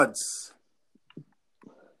Lads.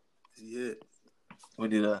 Yeah. We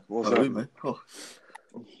need a What's hello, up? man. Oh.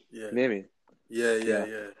 Yeah. Can you hear me? Yeah.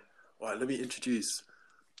 Right, let me introduce.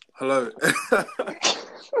 Hello. Hello,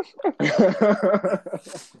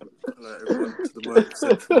 everyone, to the Motive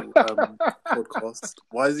Central podcast.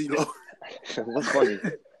 Why is he laughing? What's funny?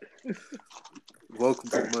 Welcome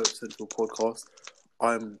to the Motive Central podcast.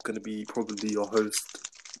 I'm going to be probably your host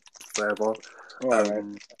forever. Alright.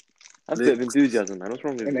 That's a bit of enthusiasm, man. What's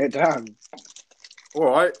wrong with In you? it down. All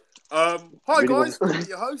right. Hi, Really guys. want- I'll be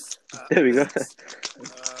your host. There we go.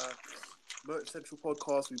 Motive Central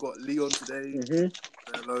podcast. We've got Leon today. Mm-hmm.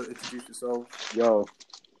 Hello, introduce yourself. Yo.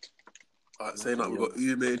 All right, saying that, we've got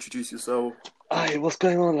Ume, introduce yourself. Hey, what's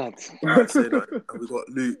going on, lads? All right, saying that. And we've got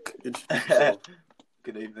Luke, introduce yourself.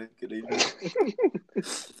 Good evening.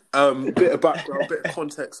 Bit of background, bit of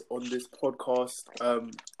context on this podcast.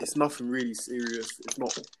 It's nothing really serious.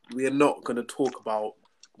 We are not going to talk about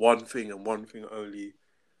one thing and one thing only.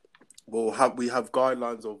 We have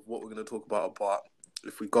guidelines of what we're going to talk about, but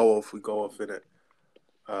if we go off, we go off in it.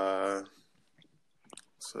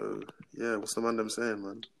 So yeah, what's the man them saying,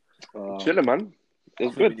 man? Chilling, man. I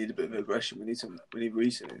It's think we good. need a bit of aggression. We need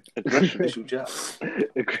reasoning. Aggression. Initial jab.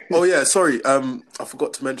 Oh yeah, sorry. I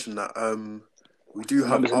forgot to mention that. We do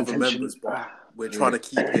have Members in other attention. members, but we're trying to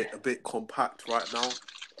keep it a bit compact right now.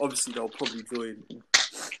 Obviously, they'll probably join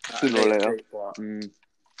at a Sooner or later. date, but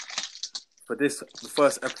for the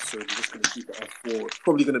first episode, we're just going to keep it us four. It's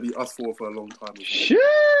probably going to be us four for a long time. Sheesh.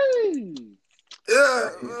 Yeah,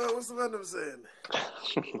 what's the man I'm saying?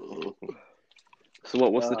 So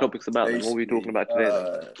what's the topics about then? What are we talking about today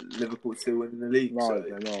then? Liverpool still winning the league. No, so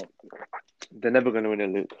they're not. They're never going to win a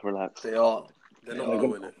Luke. Relax. they are. They're not going to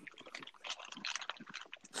win it.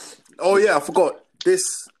 Oh yeah, I forgot. This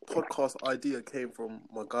podcast idea came from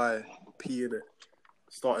my guy P in it.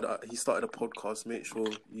 He started a podcast. Make sure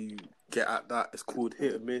you get at that. It's called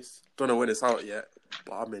Hit and Miss. Don't know when it's out yet,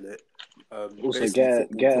 but I'm in it. Also, basically get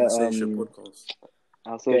football conversation podcast.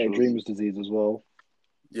 Our get a socials. Dreamers disease as well.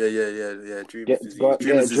 Yeah. Dreamers Get disease. get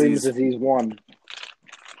Dreamers Dreamers disease. disease 1.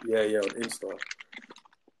 Yeah, on Insta.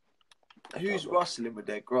 Who's rustling with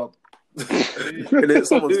their grub? And then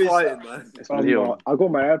someone's Who is fighting, that? man. It's Leon. I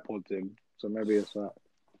got my AirPods in, so maybe it's that.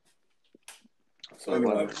 So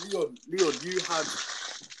Leon, you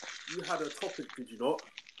had a topic, did you not?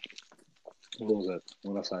 What was it?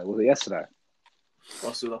 What did I say? Was it yesterday?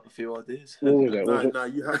 Rustled up a few ideas. What was it? Was it? No,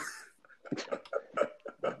 you had.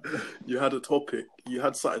 You had a topic. You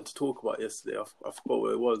had something to talk about yesterday. I forgot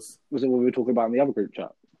what it was. Was it what we were talking about in the other group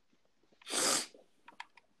chat?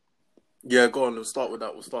 Yeah, go on. We'll start with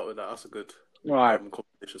that. That's a good Right.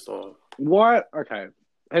 conversation starter. Why? Okay.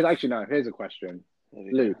 Here's a question.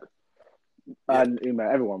 Luke and Uma,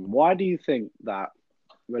 everyone, why do you think that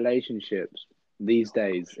relationships these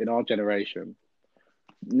days in our generation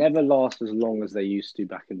never last as long as they used to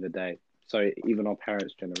back in the day? So even our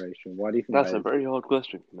parents' generation, why do you think That's that a is? very hard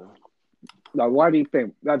question. Like, why do you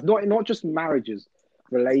think that's not just marriages,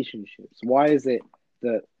 relationships? Why is it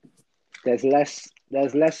that there's less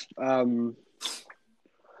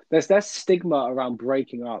stigma around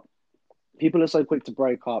breaking up? People are so quick to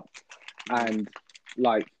break up and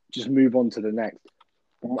like just move on to the next.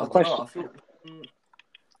 My question. I feel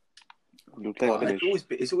You'll take finish.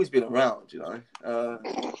 it's always been around, you know.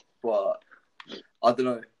 But I don't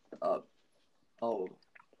know.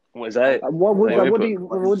 What is that? What do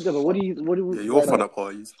you? Yeah, you're fun at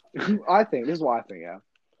parties. I think this is what I think. Yeah.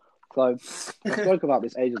 So I spoke about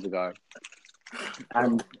this ages ago,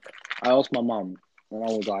 and I asked my mum, and I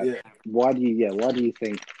was like, "Why do you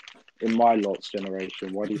think in my lot's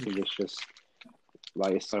generation? Why do you think it's just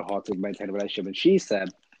like it's so hard to maintain a relationship?" And she said,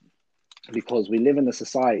 "Because we live in a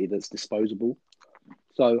society that's disposable.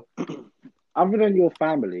 So, other than your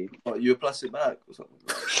family, You a plastic bag or something?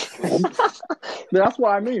 that's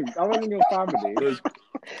what I mean. Other than your family,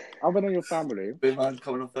 Big man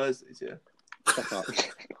coming on Thursdays, yeah. shut up.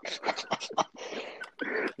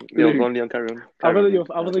 Leon, go on, Leon, carry on. Other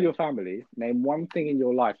than your family, name one thing in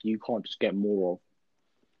your life you can't just get more of.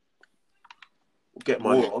 Get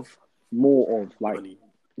Money. More of, like Money.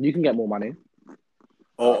 you can get more money.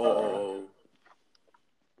 Oh.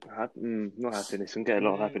 Not happiness. You can get a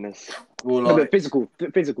lot of happiness. Well, No, like,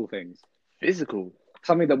 but physical things. Physical.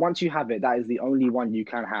 Something that once you have it, that is the only one you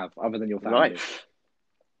can have, other than your family. Life.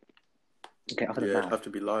 Okay, other than Yeah, it'd that, have to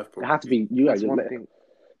be live. it Probably. has to be That's one thing.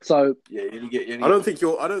 So yeah, you only get. I don't think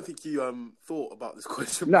you thought about this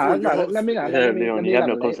question. no. before you Let me Leon, you have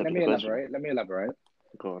no concept of the elaborate. Let me elaborate.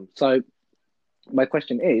 Go on. So my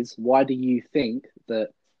question is, why do you think that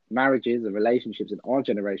marriages and relationships in our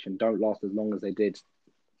generation don't last as long as they did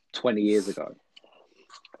 20 years ago?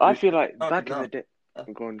 I feel like No, back no. in the day.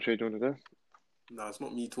 Go on, Shay, do you want to go? Nah, it's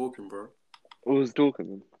not me talking, bro. Who was talking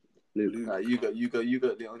then? Luke. Nah, you go,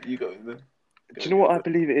 Leon. You go, man. Do you know what I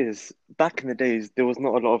believe it is? Back in the days, there was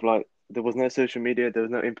not a lot of like, there was no social media, there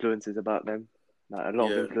was no influences about them. Like a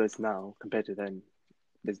lot of influence now compared to then.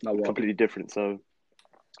 It's No what? completely different. So,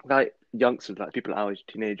 like youngsters, like people our age,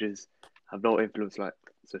 teenagers, have no influence like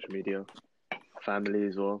social media,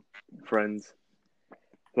 families or friends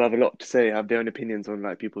who have a lot to say, have their own opinions on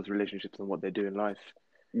like people's relationships and what they do in life.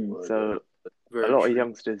 So Very a lot true. of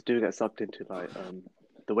youngsters do get sucked into like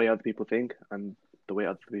the way other people think and the way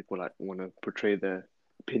other people like want to portray their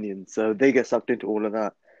opinions. So they get sucked into all of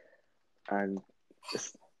that, and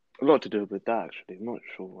it's a lot to do with that. Actually, I'm not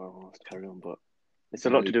sure where I want to carry on, but it's a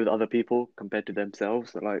lot to do with other people compared to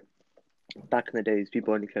themselves. Like back in the days,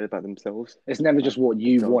 people only cared about themselves. It's never just what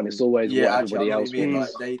you want. It's always what everybody else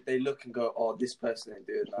wants. Like they look and go, oh, this person ain't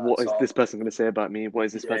doing that. What is this person going to say about me? What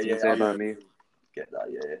is this person going to say about me? Get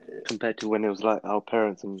that, yeah. Compared to when it was like our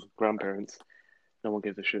parents and grandparents, no one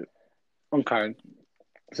gave a shit. Okay.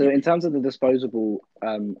 So in terms of the disposable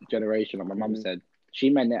generation, like my mum said, she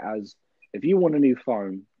meant it as if you want a new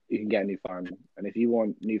phone, you can get a new phone, and if you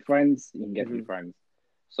want new friends, you can get new friends.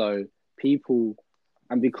 So people,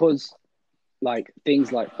 and because like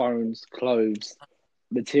things like phones, clothes,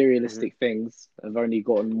 materialistic things have only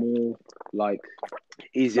gotten more like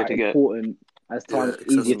easier to important as time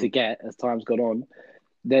easier to get as time's gone on.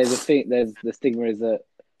 There's the stigma is that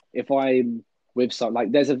if I'm with some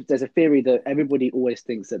like there's a theory that everybody always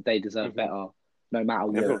thinks that they deserve better no matter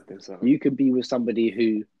what. You could be with somebody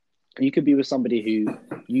who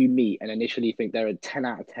you meet and initially think they're a 10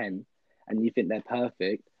 out of 10 and you think they're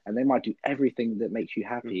perfect and they might do everything that makes you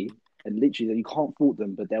happy and literally you can't fault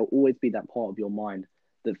them, but there'll always be that part of your mind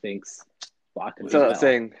that thinks, well, I can do better.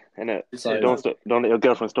 Saying, innit? So don't let your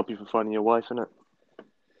girlfriend stop you from finding your wife, innit?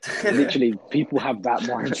 Literally, people have that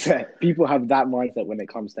mindset. People have that mindset when it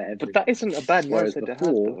comes to everything. But that isn't a bad mindset to have,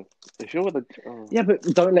 though. If you're with yeah, but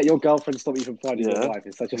don't let your girlfriend stop you from finding your wife.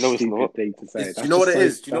 It's such a stupid thing to say. Do you know what it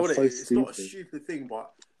is? Do you know what it is? It's not a stupid thing,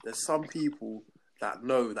 but there's some people that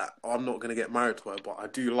know that I'm not going to get married to her, but I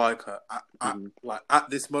do like her. At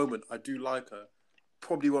this moment, I do like her.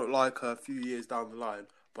 Probably won't like her a few years down the line,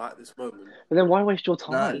 but at this moment. But then why waste your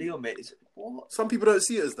time? Nah, Leo, mate. What? Some people don't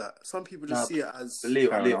see it as that. Some people just see it as...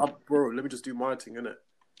 Leo. Bro, let me just do my thing, innit?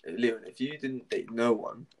 Leo, if you didn't date no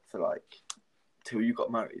one for like till you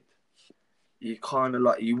got married, you kind of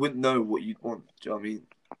like you wouldn't know what you'd want. Do you know what I mean?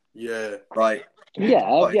 Yeah. Like.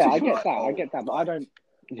 I get that, but I don't.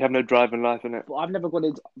 You have no drive in life, innit? But I've never gone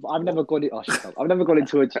into. Oh, shut up! I've never gone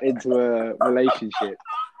into a relationship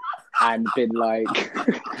and been like.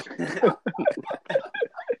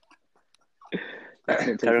 Let's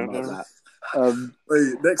not talk about that.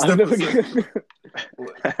 Wait, next episode.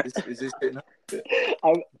 Is this getting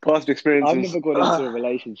past experiences? I've never gone into a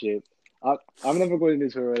relationship. I've never gone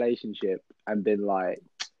into a relationship and been like,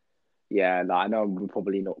 yeah, like, I know I'm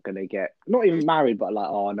probably not going to get, not even married, but like,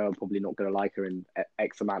 oh, I know I'm probably not going to like her in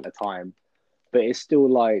X amount of time. But it's still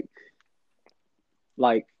like,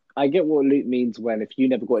 I get what Luke means when if you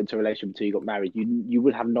never got into a relationship until you got married, you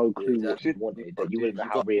would have no clue what you wanted, that you wouldn't know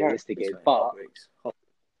how realistic it is.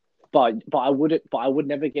 But I would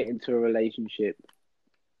never get into a relationship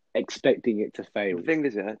expecting it to fail. The thing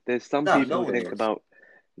is, there's some people who think about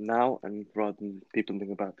now and rather than people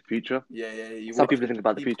think about the future. Some people think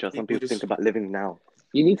about the future. Some people think about living now.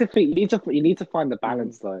 You need to think. You need to find the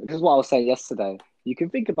balance, though. This is what I was saying yesterday. You can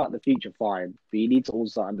think about the future, fine, but you need to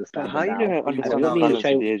also understand. How are you going to understand that balance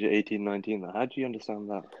at the age of 18, 19? How do you understand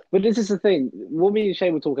that? But this is the thing. What me and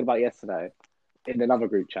Shay were talking about yesterday in another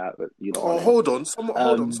group chat. But you know. Oh, hold on!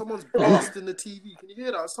 Someone's blasting the TV. Can you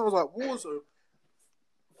hear that? It sounds like Warzone.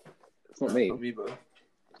 It's not me. Not me, bro.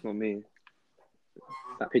 It's not me.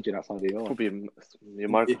 That pigeon outside the door. Probably your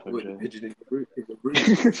microphone.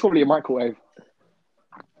 It's probably a microwave.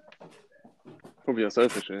 Probably your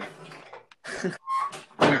sofa, Shay.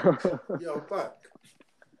 Yeah, I'm back.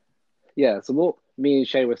 Yeah, so what me and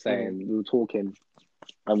Shay were saying, we were talking,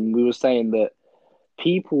 and we were saying that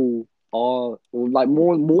people are like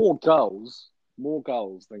more girls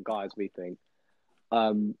than guys, we think.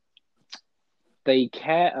 They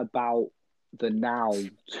care about the now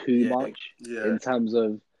too much in terms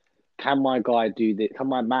of, can my guy do this? Can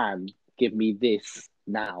my man give me this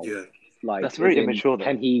now? Yeah. Like, that's very immature.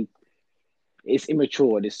 Can he? It's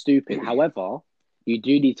immature and it's stupid. However, you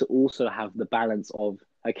do need to also have the balance of,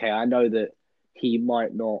 okay, I know that he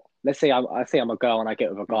might not. Let's say I'm a girl and I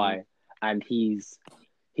get with a guy, and he's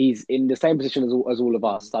in the same position as all of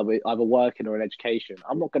us, either working or in education.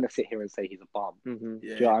 I'm not going to sit here and say he's a bum. Mm-hmm. Do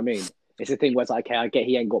you know what I mean? it's a thing where it's like, okay, I get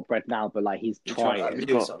he ain't got bread now, but like he's You trying trying. to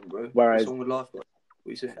do something, bro. Whereas- What's wrong with life, bro? What are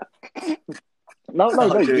you saying? No, I'm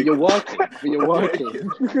but joking. you're working. But you're I'm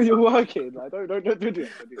working. You're working. Like, don't do this.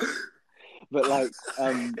 But like,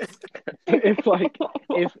 if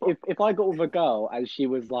I got with a girl and she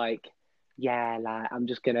was like, yeah, like I'm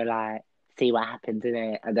just gonna like see what happens in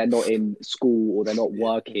it, and they're not in school or they're not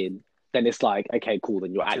working, then it's like, okay, cool.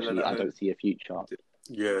 Then you're actually, I don't see a future.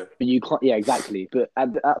 Yeah. But you can't, yeah, exactly. But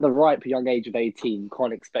at the ripe young age of 18, you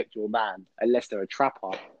can't expect your man, unless they're a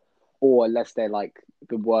trapper or unless they're like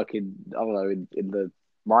been working, I don't know, in the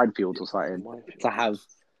minefields or something, to have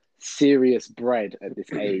serious bread at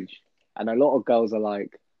this age. And a lot of girls are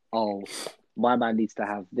like, oh, my man needs to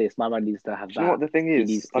have this, my man needs to have that. Do you know what the thing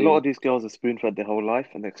is? A lot of these girls are spoon-fed their whole life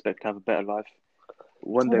and they expect to have a better life.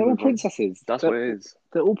 They're all princesses. That's what it is.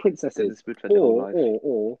 They're all princesses. Spoon-fed their whole life.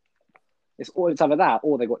 Or it's either that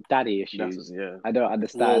or they got daddy issues. Yeah. I don't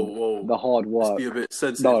understand the hard work. Let's be a bit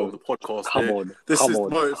sensitive on the podcast. Come here. on, This come is on,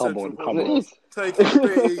 Motor come Central on, podcast. come on. Take it a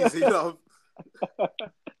bit easy, love.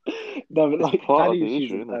 No, but like Part of daddy the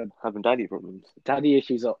issues, issue, isn't it? Having daddy problems. daddy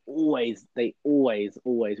issues are always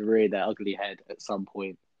rear their ugly head at some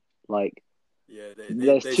point. Like, Yeah,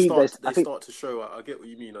 They start to show. I get what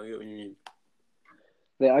you mean.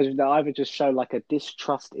 they either just show like a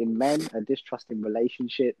distrust in men, a distrust in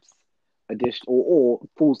relationships, or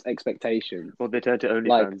false expectations. Or they turn to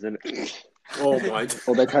OnlyFans, innit? Oh my!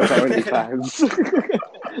 Or they turn to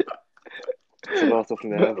OnlyFans. It's the last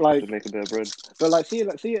option they But, have like- to make a bit of bread. But like, see it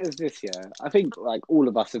as this, yeah. I think like all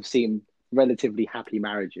of us have seen relatively happy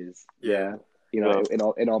marriages, Yeah. You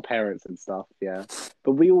know, in our parents and stuff, yeah.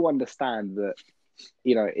 But we all understand that,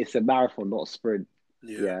 you know, it's a marathon, not a sprint.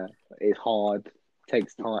 Yeah, it's hard.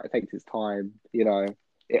 Takes time. It takes its time. You know,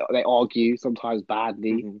 they argue sometimes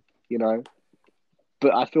badly. Mhm. You know,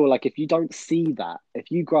 but I feel like if you don't see that, if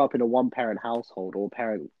you grow up in a one-parent household or a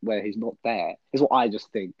parent where he's not there, is what I just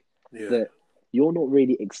think. That you're not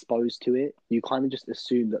really exposed to it. You kind of just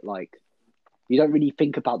assume that, like, you don't really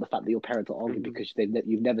think about the fact that your parents are arguing because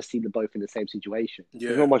you've never seen them both in the same situation.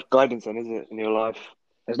 There's not much guidance then, is it, in your life?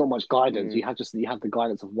 There's not much guidance. You have the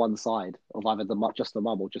guidance of one side, of either just the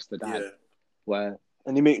mum or just the dad. Yeah. Where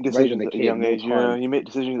And you make Raising decisions a at a kid, young no age. time. You make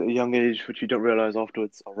decisions at a young age which you don't realise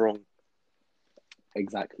afterwards are wrong.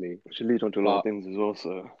 exactly, Which leads on to a lot of things as well,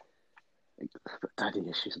 so... daddy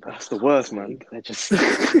issues. But That's the worst, man. They're just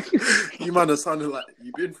You man are sounding like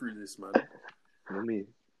you've been through this, man. Not me.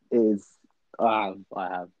 I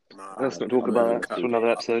have. Nah, Let's not talk about that. That's for another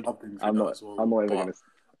episode. I've been through I'm that not. as well. I'm not even But gonna.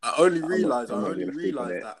 I only I'm not realised gonna speak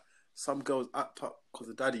on it. that some girls act up because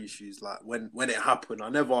of daddy issues. Like when it happened, I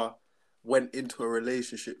never went into a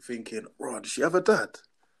relationship thinking, "Oh, does she have a dad?"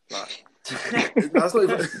 Like that's not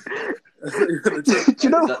even. That's not even a joke. Do you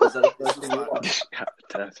know? Is that the It's first just thing you like-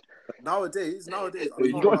 want? Nowadays, I You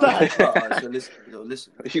can't got a lie. dad? Alright, so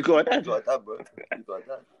listen. You got a dad? You got a dad, bro. You got a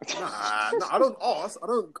dad. Nah, I don't ask. I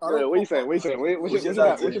don't. What are you saying? What's your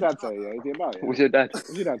dad say? Yeah, is your dad? What's your dad?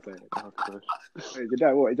 What's your dad say? Oh, gosh. Your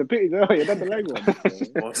dad what? It's a pity. No, your dad's a leg one.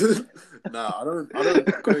 What? Nah, I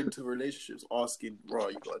don't go into relationships asking, "Bro,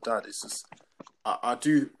 you got a dad?" It's just I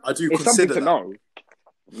do It's consider something to that know.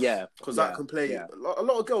 Yeah, because that can play. Yeah. A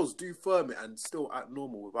lot of girls do firm it and still act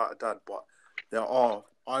normal without a dad, but there are,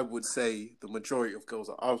 I would say, the majority of girls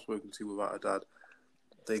that I've spoken to without a dad,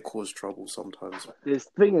 they cause trouble sometimes. There's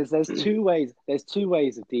two ways. There's two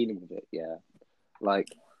ways of dealing with it. Yeah, like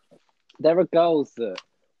there are girls that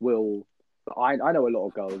will. I know a lot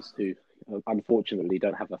of girls who unfortunately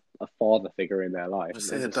don't have a father figure in their life. Just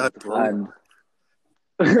say a dad, bro.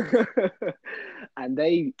 And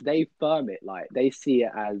they firm it, like they see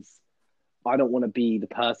it as, I don't want to be the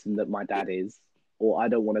person that my dad is, or I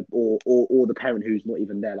don't want to, or the parent who's not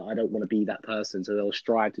even there. Like I don't want to be that person, so they'll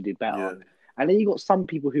strive to do better. Yeah. And then you got some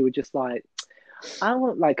people who are just like, I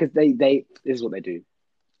want, like, because they this is what they do,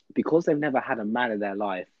 because they've never had a man in their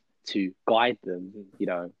life to guide them, you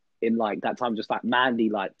know, in like that time, just like manly,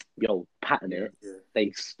 like, yo, pattern it. Yeah.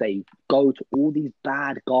 They go to all these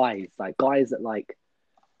bad guys, like guys that like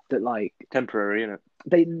Temporary, innit?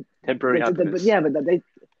 they Temporary happiness. but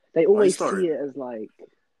they always sorry. see it as like,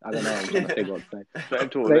 I don't know, I'm trying to think what to say. Let him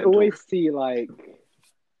talk, They let him always talk. see like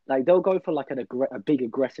they'll go for like a big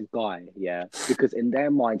aggressive guy, yeah, because in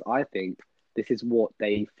their minds, I think this is what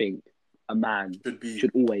they think a man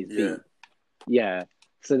should always be. Yeah.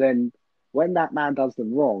 So then when that man does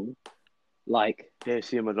them wrong, like, Yeah, you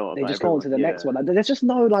see him a lot. they about just go on to the everyone. next one. Like, there's just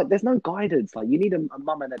there's no guidance. Like, you need a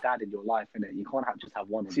mum and a dad in your life, innit? You can't just have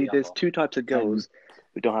one or See, the there's other. two types of girls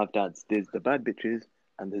who don't have dads. There's the bad bitches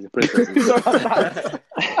and there's the princesses.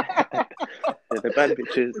 they're bad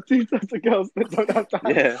bitches. The two types of girls that don't have dads.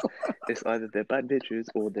 Yeah, it's either they're bad bitches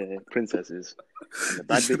or they're princesses. And the You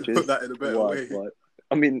bad should bitches. put that in a better way. What?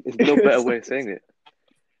 I mean, it's no better way of saying it.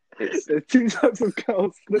 It's There's two types of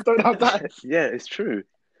girls that don't have dads. yeah, it's true.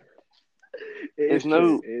 It is no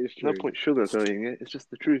true. It is no true. point sugarcoating it. It's just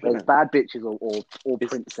the truth. There's Isn't it? bad bitches or It's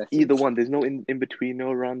princesses. Either one. There's no in between,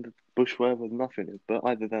 no around the bush, wherever. Nothing. But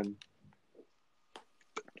either then.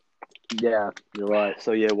 Yeah, you're right.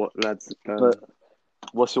 So yeah, what lads? But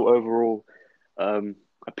What's your overall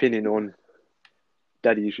opinion on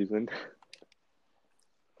daddy issues then?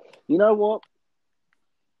 you know what?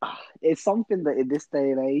 It's something that in this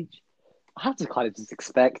day and age, I have to kind of just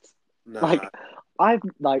expect. Nah. I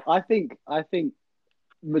think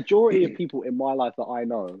majority of people in my life that I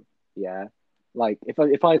know, yeah, like if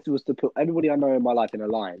I was to put everybody I know in my life in a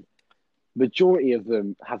line, majority of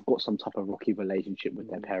them have got some type of rocky relationship with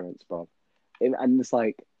their parents, bro. And it's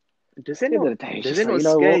like, Does it end of not? the day, it's Does just it not like, you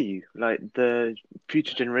know scare what? you? Like the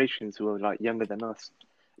future generations who are like younger than us.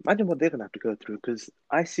 Imagine what they're gonna have to go through. Because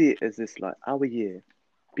I see it as this like our year,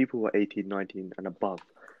 people who are 18, 19 and above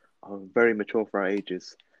are very mature for our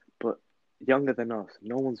ages, but younger than us,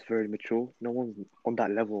 no one's very mature. No one's on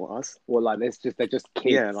that level as us. Well, like they're just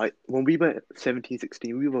kids. Yeah, like when we were 17,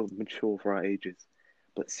 16, we were mature for our ages.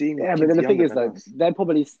 But seeing Yeah, but kids then the thing younger is, than though, us,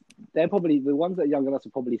 they're probably the ones that are younger than us are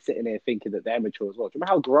probably sitting there thinking that they're mature as well. Do you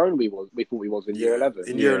remember how grown we thought we was in year 11?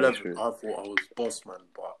 In year Yeah, 11, true. I thought I was boss man,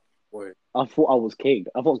 but wait. I thought I was king.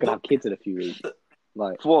 I thought I was gonna have kids in a few weeks.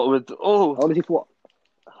 Like, what with I honestly thought,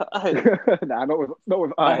 I, nah, not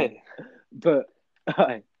with I, but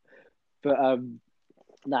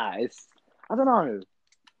nah, it's I don't know.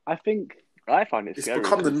 I think I find it It's scary.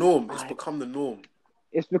 become the 'cause norm. I- It's become the norm.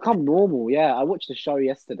 it's become normal. Yeah, I watched a show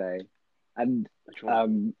yesterday, and Which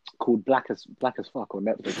one? called Black as Fuck on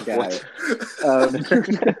Netflix.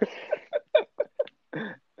 Yeah,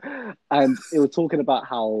 and it was talking about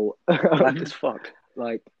how Black as fuck.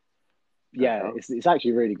 like yeah, Uh-oh. it's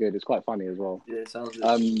actually really good. It's quite funny as well. Yeah, it sounds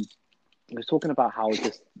good. It was talking about how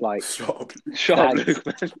just like Shut up. Shut up,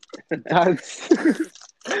 Dads- Luke,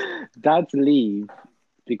 man. dads leave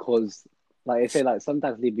because like they say like some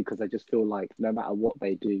dads leave because they just feel like no matter what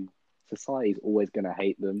they do, society's always gonna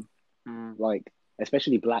hate them. Like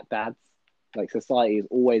especially black dads, like society is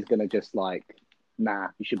always gonna just like, nah,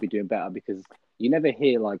 you should be doing better, because you never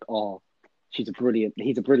hear like, oh, he's a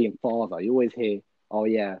brilliant father. You always hear, oh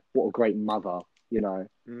yeah, what a great mother, you know.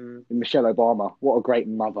 Michelle Obama, what a great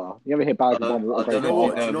mother. You ever hear Barack Obama, what a great You know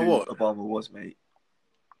what? father? You know who what? Obama was, mate.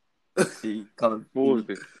 He kind of What was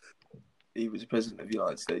it? he was president of the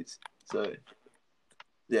United States. So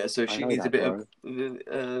yeah, so I she know that, needs a bit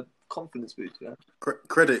of confidence boost, yeah.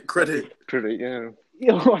 Credit. Credit, yeah.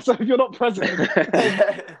 Yeah, so if you're not president,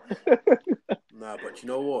 Nah, but you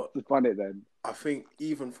know what? just fund it then. I think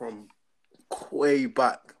even from way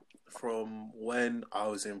back from when I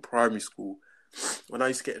was in primary school, when I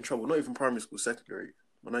used to get in trouble, not even primary school, secondary,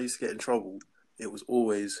 when I used to get in trouble, it was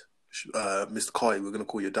always, Mr. Carty, we're gonna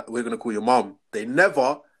call your dad, we're gonna call your mum. They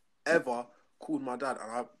never ever called my dad,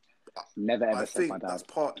 and Never ever I said think my dad. that's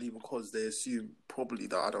partly because they assume probably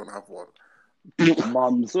that I don't have one.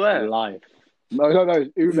 Mum's Swear. life. No,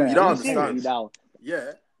 Ume, You don't I'm understand. telling you now.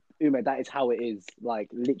 Yeah. Ume, that is how it is. Like,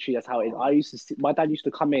 literally, that's how it is. I used to see, my dad used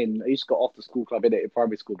to come in. I used to go off the school club in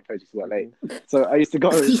primary school because he used to work late. So I used to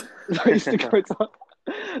go.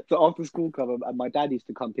 To after school club, and my dad used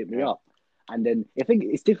to come pick me up. And then I think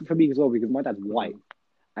it's different for me as well because my dad's white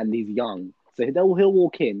and he's young. So he'll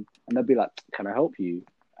walk in and they'll be like, "Can I help you?"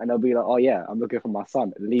 And they'll be like, "Oh yeah, I'm looking for my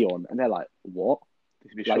son, Leon." And they're like, "What?"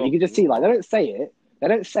 Like you can just see, like they don't say it,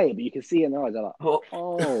 but you can see in their eyes. They're like,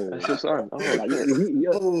 "Oh, That's your son. Oh,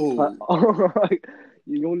 like, Oh.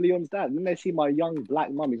 you're Leon's dad." And then they see my young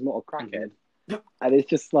black mum is not a crackhead, and it's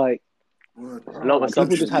just like, Word. a lot of like,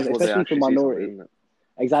 people just have, assumptions before they especially for actually see something, minority. isn't it?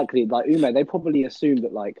 Exactly, like Ume, they probably assume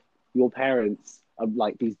that like your parents are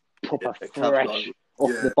like these proper fresh off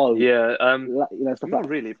the boat. Yeah, You know, stuff not like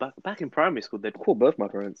really. Back in primary school, they'd call both my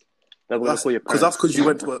parents. They were going to call your Because parents. that's because you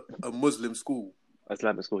went to a Muslim school.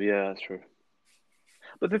 Islamic school, yeah, that's true.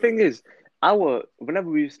 But the thing is, whenever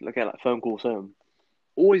we used to look at like phone calls home,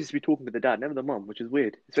 always used to be talking to the dad, never the mum, which is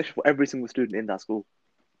weird, especially for every single student in that school.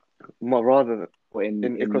 Rather than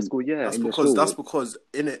in across school, yeah. That's because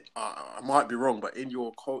in it, I might be wrong, but in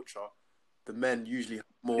your culture, the men usually have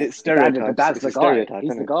more. It's stereotypes. The dad's It's the a guy. stereotype,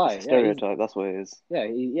 He's isn't the it? guy. It's a stereotype. That's what it is.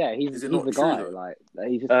 He's Is it the not true, guy. though? Like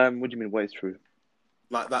he's just What do you mean? What is true?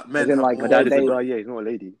 Like that men As in, have like, more. My dad is they- a guy. Yeah, he's not a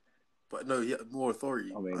lady. But no, he had more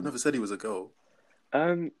authority. I mean- never said he was a girl.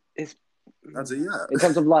 It's That's a yeah. in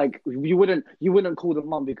terms of like you wouldn't call the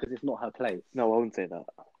mum because it's not her place. no, I wouldn't say that.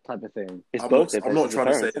 type of thing. It's I'm both. not, I'm not trying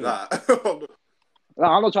to say that. No,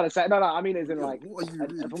 I'm not trying to say. No, I mean, as in Yo, like what are you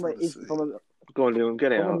really from trying to say? Go on, Leon,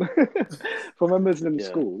 get it out. from a Muslim Yeah.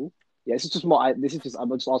 school. Yeah, this is just what I'm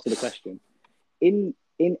just asking the question. In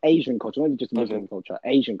Asian culture, not just Muslim culture,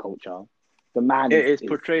 Asian culture, the man It's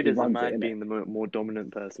portrayed as a runs man it, being the more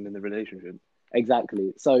dominant person in the relationship.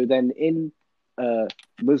 exactly. So then in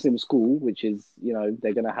Muslim school, which is, you know,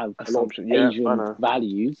 they're gonna have a lot of Assumption. Yeah, I Asian know.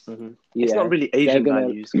 values. Mm-hmm. Yeah, It's not really Asian gonna-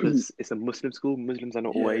 values because it's a Muslim school. Muslims are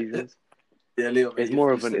not all Yeah. Asians. Yeah, Leo, It's mate, more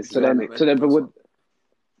you of an said- Islamic. so then, but would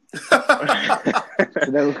so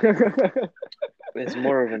then, It's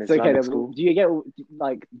more of an so, Islamic then, school. do you get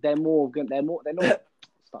like they're not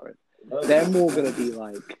sorry, they're more gonna be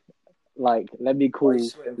like let me call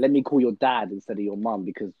your dad instead of your mum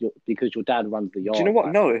because your dad runs the yard. Do you know what?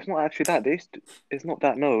 type No, thing. it's not actually that. It's not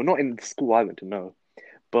that. No, not in the school I went to. No,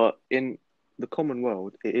 but in the common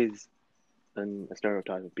world, it is a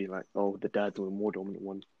stereotype of being like, oh, the dad's the more dominant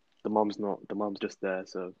one. The mum's not. The mum's just there.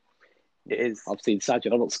 So it is. I've seen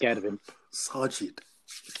Sajid. I'm not scared of him. Sajid.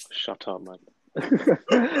 Shut up, man.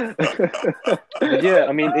 Yeah,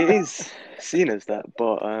 I mean, it is seen as that,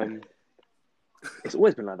 but it's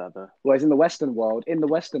always been like that, though. Whereas in the Western world,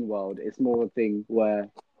 it's more a thing where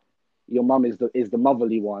your mum is the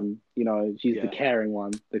motherly one. You know, she's the caring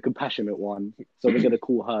one, the compassionate one. So we're gonna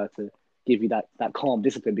call her to give you that calm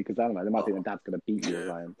discipline because I don't know, they might think the dad's gonna beat you or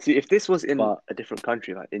something. See, if this was in a different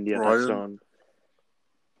country like India, Brian.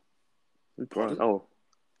 Pakistan,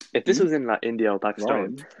 if this was in like India or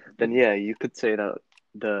Pakistan, then yeah, you could say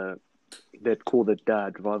that they'd call the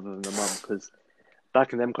dad rather than the mum because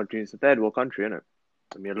back in them countries, it's a third world country, isn't it?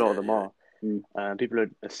 I mean, a lot of them are. People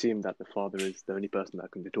assume that the father is the only person that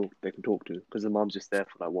they can talk to because the mum's just there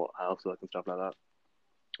for like housework and stuff like that.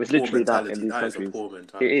 It's literally that in these countries.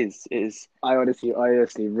 It is. I honestly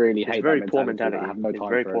really hate It's very that poor mentality. mentality. I have no time It's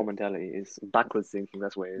very for poor it. mentality. It's backwards thinking.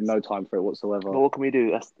 That's what it is. No time for it whatsoever. But what can we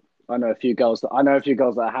do? I know a few girls that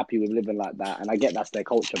are happy with living like that, and I get that's their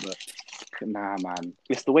culture, but nah, man.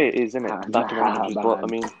 It's the way it is, isn't it? Back in them countries. But I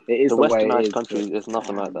mean, the westernized countries, it's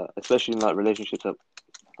nothing like that. Especially in like relationships that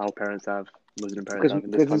our parents have, Muslim parents have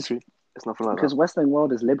in this country. It's nothing like that. Because Western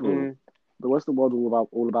world is liberal. The Western world is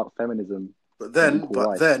all about feminism. But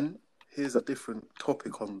then, here's a different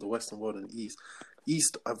topic on the Western world and East.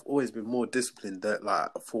 East have always been more disciplined. That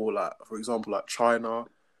for example, like China,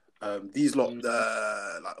 these lot,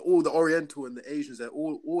 like all the Oriental and the Asians, they're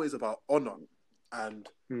all always about honor and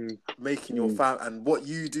making your family and what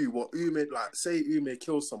you do. What Ume, like say Ume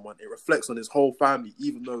kills someone, it reflects on his whole family,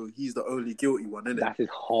 even though he's the only guilty one, innit? That's his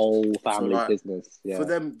whole family business. Yeah. For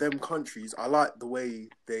them countries, I like the way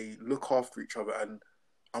they look after each other, and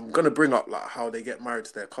I'm gonna bring up like how they get married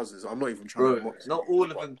to their cousins. I'm not even trying to mock them. Not all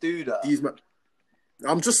of them do that.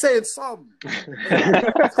 I'm just saying some. Luke's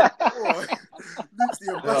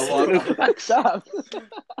the ambassador. Thanks, Sam.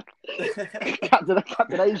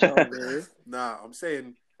 Captain Asia. Nah, I'm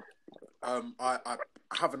saying I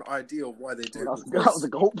have an idea of why they do it. That was a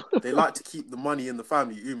gulp. They like to keep the money in the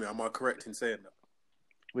family. Umi, am I correct in saying that?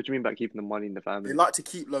 What do you mean by keeping the money in the family? They like to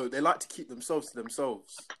keep They like to keep themselves to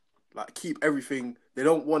themselves. Like keep everything. They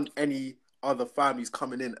don't want any other families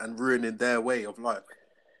coming in and ruining their way of life.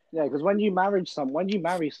 Yeah, because when you marry someone,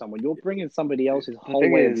 you're bringing somebody else's whole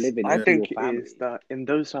way of living. I think your family. it is that in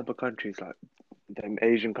those type of countries, like them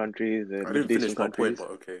Asian countries, the I didn't finish my point, but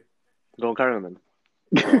okay. Go on, carry on then.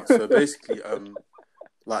 So basically,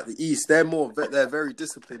 like the East, they're very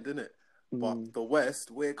disciplined, innit? But the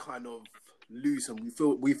West, we're kind of loose, and we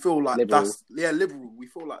feel like liberal. Liberal. We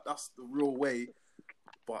feel like that's the real way.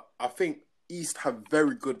 But I think East have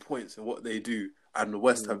very good points in what they do, and the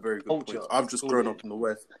West have very good points. I've just grown up in the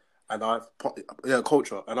West, and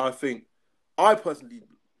culture, and I think I personally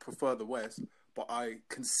prefer the West, but I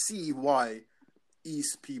can see why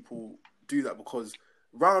East people do that because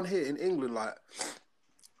around here in England, like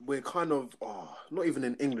we're kind of not even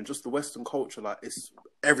in England, just the Western culture, like it's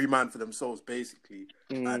every man for themselves basically,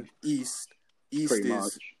 and East Pretty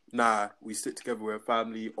is much. we stick together, we're a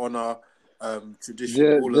family, honor.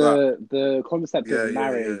 Tradition, all of that. The concept of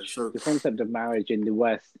marriage, yeah. So, the concept of marriage in the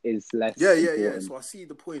West is less. Yeah. important. So I see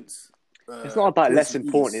the points. It's not about less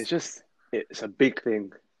important. It's a big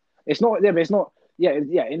thing. It's not. Yeah, but it's not. Yeah.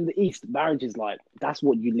 In the East, marriage is like that's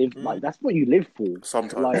what you live. Like that's what you live for.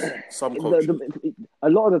 Sometimes, like some cultures. A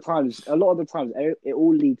lot of the times, it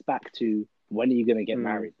all leads back to when are you going to get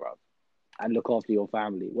married, bro, and look after your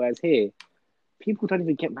family. Whereas here, people don't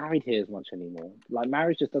even get married here as much anymore. Like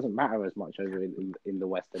marriage just doesn't matter as much over in the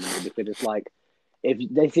West anymore because it's like if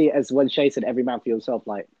they see it as when Shay said, "Every man for yourself."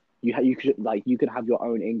 Like you could have your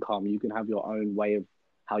own income, you can have your own way of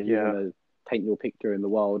how you want to paint your picture in the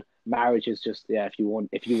world. Marriage is just if you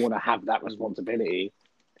want to have that responsibility,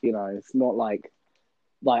 it's not like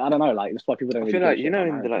I don't know, like that's why people don't. I really feel like give a shit in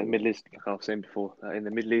about the marriage. Middle East, like I was saying before, in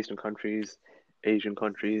the Middle Eastern countries, Asian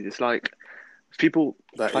countries, it's like people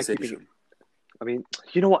That try is keeping. Asian. I mean,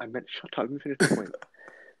 you know what I meant? Shut up. Let me finish the point.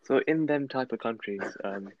 So in them type of countries,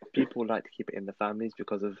 people like to keep it in the families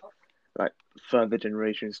because of like further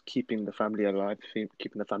generations keeping the family alive,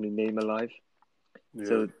 keeping the family name alive. Yeah.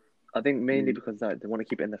 So I think mainly because that they want to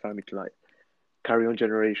keep it in the family to like carry on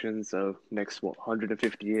generations. So next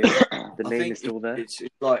 150 years, the name is still there. It's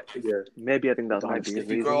like Maybe I think that might be a if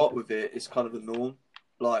you reason. grow up with it, it's kind of a norm.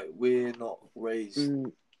 Like we're not raised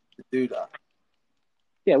to do that.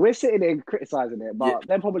 Yeah, we're sitting here criticizing it, but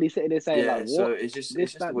they're probably sitting there saying like, "What?" So it's just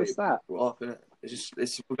the way you grow up, innit? It's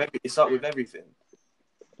like with everything.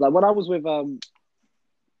 Like when I was with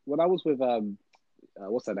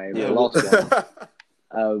what's her name? Yeah. The last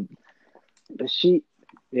one.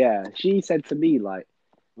 She said to me like,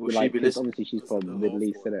 obviously she's from the Middle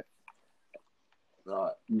East, isn't it?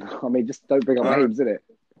 Right. I mean, just don't bring up names, innit?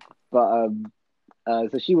 But so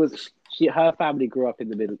her family grew up in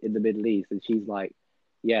the Middle East, and she's like,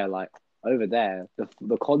 like over there,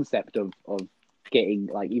 the concept of getting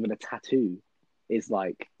like even a tattoo is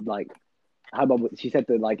like her mum. She said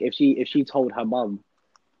that like if she told her mum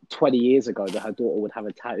 20 years ago that her daughter would have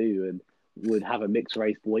a tattoo and would have a mixed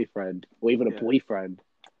race boyfriend or even a boyfriend,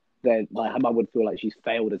 then like her mum would feel like she's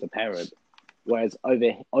failed as a parent. Whereas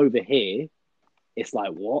over here, it's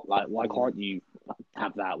like, what? Like, why can't you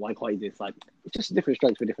have that? Why can't you do this? Like, it's just different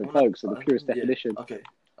strokes for different folks, and the purest definition. Okay.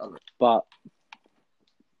 But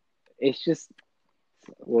it's just.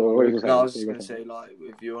 Well, I was just gonna say, like,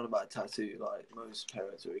 if you're on about a tattoo, like most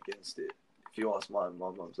parents are against it. If you ask mine,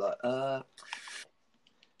 my mum's like,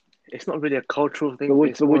 It's not really a cultural thing.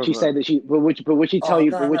 But would you say that she? But would she tell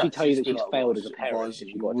you? But would she tell you that she's like, failed as a parent if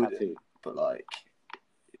she got a tattoo? But like,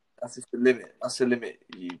 that's just the limit. That's the limit.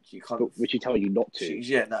 You can't. But would she tell you not to?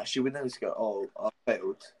 She would never go, "Oh, I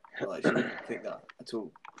failed." Like, she wouldn't think that at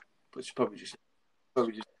all. But she probably just.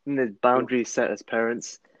 And there's boundaries set as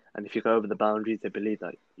parents, and if you go over the boundaries, they believe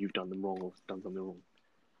that you've done them wrong or done something wrong.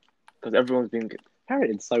 Because everyone's being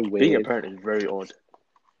parenting's so weird. Being a parent is very odd.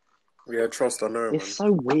 Yeah, trust, I know, man. It's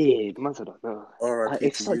so weird. Man said, I know.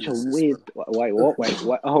 It's such a weird. Man. Wait, what? Wait.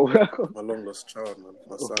 Oh, my long lost child, man.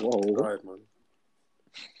 My son died, man.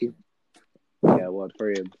 Yeah, well,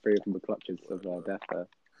 free him from the clutches of death there.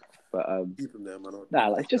 But keep him there, man.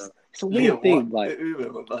 Like it's a weird thing. Like,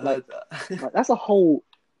 heard that. Like that's a whole.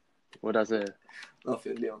 What does it?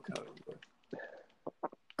 Nothing, Leon Cohen, bro.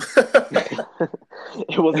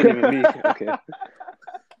 It wasn't even me. Okay.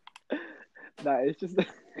 No,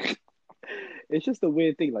 it's just a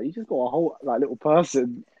weird thing. Like you just got a whole little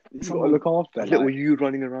person. You just got to look after. Little you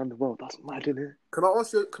running around the world. That's mad, isn't it? Can I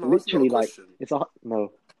ask you? Literally, a question? It's a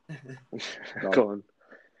no. Go on.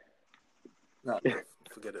 No,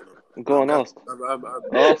 forget it. No. Go on, ask. No.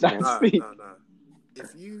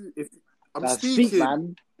 If I'm speaking, speak,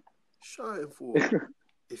 man. Shut it for.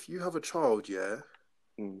 If you have a child,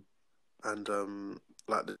 and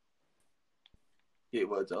like the. Yeah,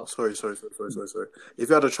 words off. Sorry. If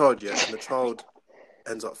you had a child, and the child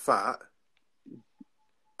ends up fat,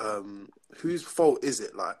 whose fault is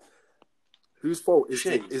it? Like, whose fault is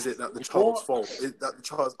it? Is it that the child's fault? Is that the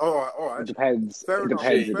child's? All right. It depends. Fair enough.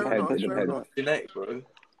 Genetic, bro.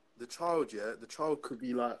 The child could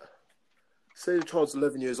be like, say the child's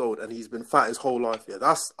 11 years old and he's been fat his whole life. Yeah,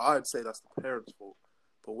 I'd say that's the parents' fault.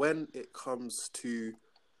 But when it comes to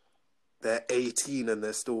they're 18 and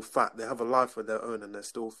they're still fat, they have a life of their own and they're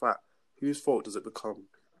still fat, whose fault does it become?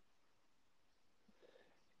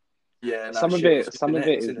 Yeah, some of it is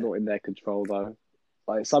not in their control though.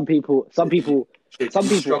 Like some people are just born fat.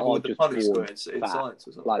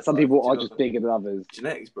 Like some people are just bigger than others.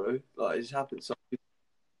 Genetics, bro. Like it just happens.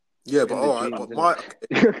 Yeah, but all right. But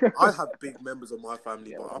I have big members of my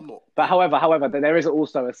family, but I'm not. But however, there is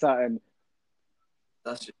also a certain.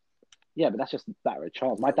 That's just. Yeah, but that's just a matter of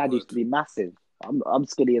chance. My dad used to be massive. I'm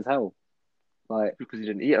skinny as hell. Like because you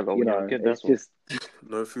didn't eat a lot. It's just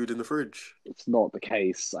no food in the fridge. It's not the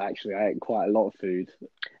case. Actually, I ate quite a lot of food.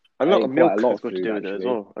 A lot of milk has got to do with it as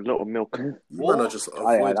well. A lot of milk. What? I just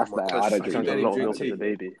avoid my question. I don't drink a lot of milk as a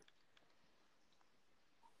baby.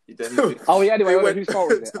 Oh yeah. Anyway, whose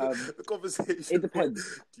fault is it? The conversation. It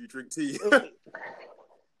depends. Do you drink tea?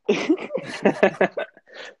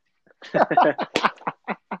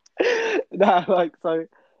 No, like so.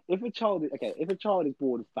 If a child is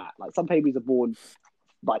born fat, like some babies are born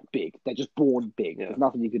like big, they're just born big. Yeah. There's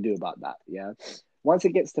nothing you can do about that. Yeah. Once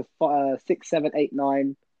it gets to 6, 7, 8,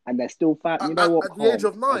 9, and they're still fat, you know what? At the age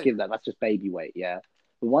of I'll 9. give that. That's just baby weight, yeah.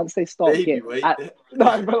 But once they start Baby getting weight.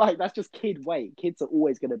 no, but like that's just kid weight. Kids are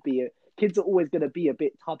always gonna be a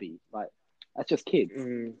bit tubby. Like that's just kids.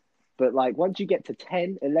 But like once you get to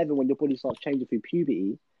 10, 11, when your body starts changing through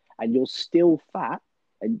puberty, and you're still fat,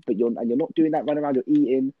 but you're not doing that running around. You're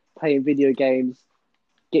eating, playing video games,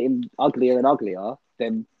 getting uglier and uglier.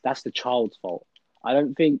 Then that's the child's fault. I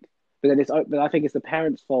don't think. But I think it's the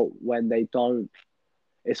parents' fault when they don't.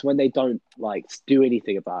 It's when they don't like do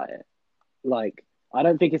anything about it. Like I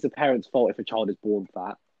don't think it's a parent's fault if a child is born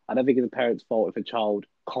fat. I don't think it's a parent's fault if a child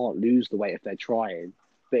can't lose the weight if they're trying.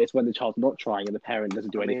 But it's when the child's not trying and the parent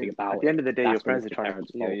doesn't do anything about it. At the end of the day, your That's when parents it's are the trying.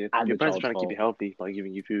 parent's fault Your and the parents are trying to child's keep you healthy by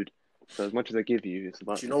giving you food. So as much as they give you, it's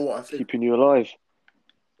about Do you know what I think? keeping you alive.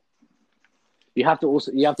 You have to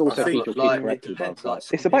also feed your think, kid like, correctly, it depends, bro. like,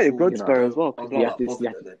 some It's about your people, blood spur as well. 'cause, aren't like, that bothered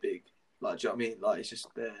yeah. that they're big. Like, do you know what I mean? Like, it's just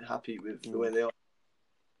they're happy with the way they are.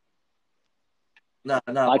 No,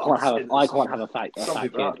 I can't have a fat kid. some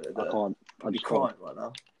people out I there can't. I I'd be just can't. crying right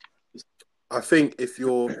now. I think if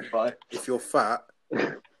you're Right? fat,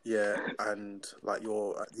 yeah, and like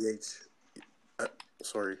you're at the age,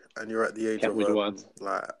 and you're at the age Careful with your of words.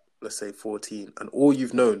 like let's say 14, and all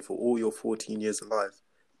you've known for all your 14 years of life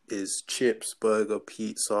is chips, burger,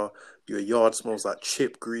 pizza. Your yard smells like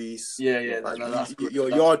chip grease. Yeah. Like, That's good. your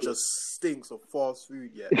That's yard good. just stinks of fast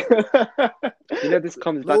food. Yeah. You know, this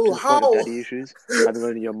comes back No, to the point of how? daddy issues, having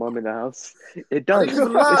only your mum in the house. It I does. didn't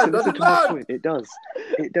even land. Listen to my point. It does.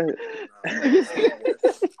 It does.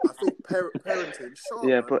 I think parenting. Shut up,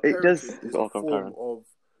 Yeah, man. but it does. Parenting is Oh, a come, form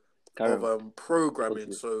Karen. of programming.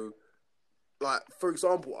 Positive. So, like for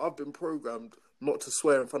example, I've been programmed not to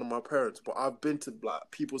swear in front of my parents, but I've been to like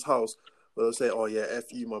people's house where they'll say, "Oh yeah,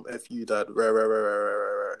 f you, mum, f you, dad." Rah, rah, rah, rah, rah,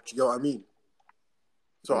 rah, rah. Do you get what I mean?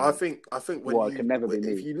 So I think when Well, it can never be if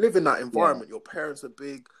me. you live in that environment, your parents are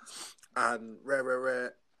big and rah, rah, rah,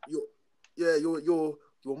 you're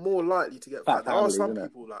more likely to get fat. There are families, some innit?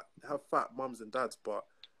 people like have fat mums and dads, but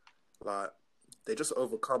like they just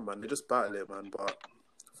overcome, man. They just battle it, man. But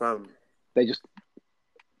fam, They just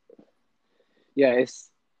I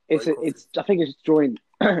think it's joint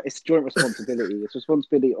it's joint responsibility. It's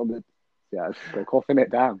responsibility on the it's got a cough in it.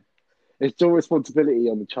 Damn. It's joint responsibility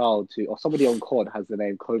on the child or somebody on COD has the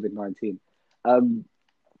name COVID-19.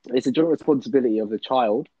 It's a joint responsibility of the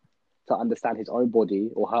child to understand his own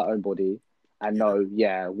body or her own body and know,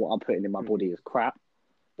 what I'm putting in my body is crap.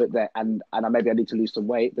 But and maybe I need to lose some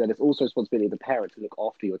weight. But then it's also responsibility of the parent to look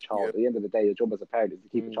after your child. At the end of the day, your job as a parent is to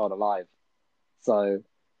keep a child alive. So,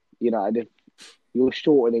 and if you're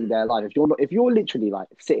shortening their life, if you're literally like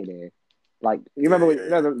sitting here, like you remember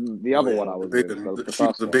the other one I was the in, the big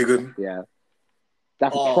first the one, big one. yeah,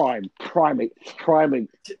 that's a prime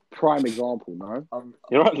example, no?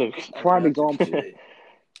 You're right, Luke. Prime example.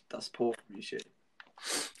 That's poor from you, shit.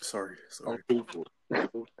 Sorry.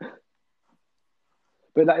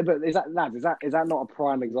 But is that not a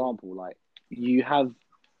prime example? Like you have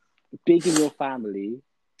big in your family,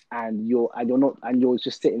 and you're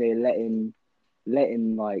just sitting there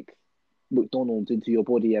letting like McDonald's into your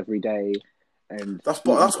body every day, and that's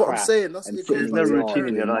what I'm saying. That's it. There's no routine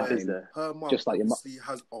in your life, is there? Her mum just like your mum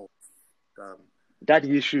has damn.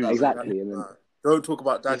 Daddy issues. Exactly, and then Don't talk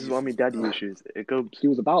about daddy. This is what I mean. Daddy issues. It goes. he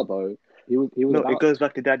was about though. He was No, about. it goes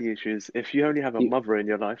back to daddy issues. If you only have a mother in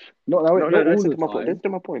your life, not listen to my point. Listen to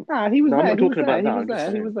my point. Nah, he was No, there. I'm not talking about that. He was I'm just there.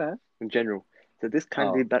 He saying. was there. In general. So this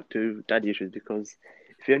can lead back to daddy issues because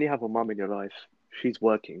if you only have a mum in your life, she's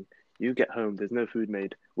working, you get home, there's no food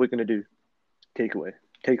made. What are you going to do?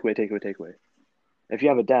 Takeaway. If you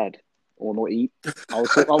have a dad, or not eat. I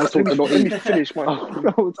was talking not let me eat. finish my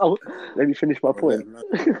let me finish my point.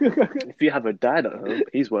 If you have a dad at home,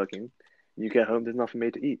 he's working, you get home, there's nothing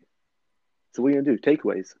made to eat. So what are you going to do?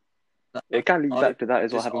 Takeaways. It can lead back to that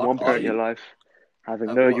as well, having one parent in your life,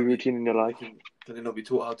 having no routine in your life. Can they not be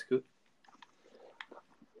taught how to cook?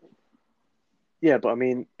 Yeah, but I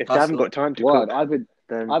mean, if they haven't got time to cook, I've been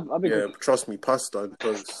trust me, pasta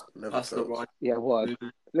does never Pasta, fails. right? Yeah, what?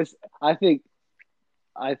 Listen, I think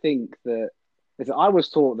that. Listen, I was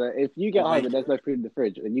taught that if you get home and there's no food in the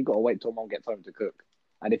fridge, then you've got to wait till mum gets home to cook.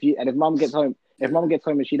 And if mum gets home,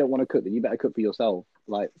 and she don't want to cook, then you better cook for yourself.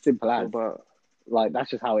 Like simple as. But like that's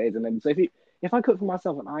just how it is. And then so if I cook for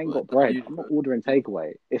myself and I ain't got bread, I'm not ordering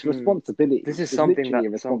takeaway. It's responsibility. This is something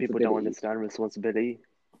that some people don't understand. Responsibility.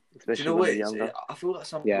 Especially do you know when what they're younger. I feel like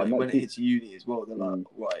some when it hits uni as well, they're like,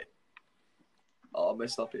 right, I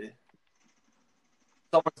messed up here.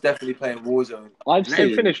 Someone's definitely playing Warzone.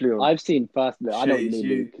 I've seen first. I know what you mean,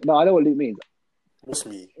 Luke. No, I know what Luke means. What's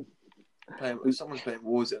me? Someone's playing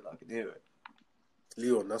Warzone. I can hear it.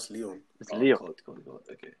 Leon, that's Leon. It's Leo. God.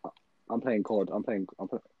 Okay. I'm playing COD.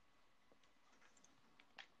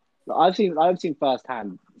 I've seen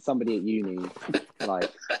firsthand somebody at uni like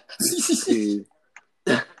who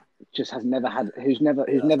just has never had who's never I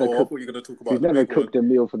cooked thought you were gonna talk about who's the never big one. cooked a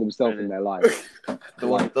meal for themselves in their life. The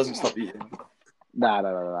one that doesn't stop eating.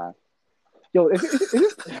 Nah. Yo, is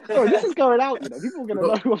this, bro, this is going out, you know. People are gonna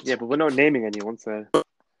know what. Yeah, but we're not naming anyone, so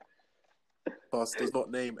Podcast does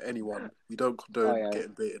not name anyone. We don't condone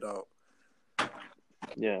getting baited out.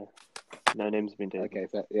 yeah, no names have been taken. Okay,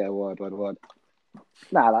 so yeah, word.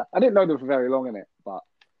 Nah, like, I didn't know them for very long in it, but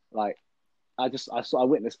like, I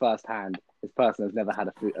witnessed firsthand. This person has never had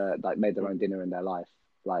a food, made their own dinner in their life,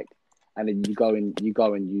 like, and then you go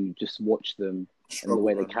and you just watch them and the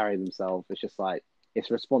way they carry themselves. It's just like it's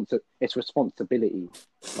responsibility.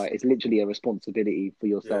 Like it's literally a responsibility for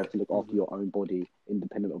yourself to look after your own body,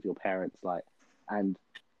 independent of your parents. Like, and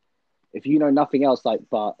if you know nothing else, like,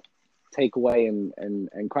 but takeaway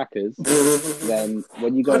and crackers, then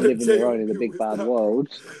when you go and live on your own in the big bad world,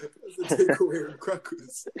 takeaway and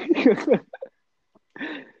crackers.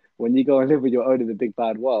 when you go and live with your own in the big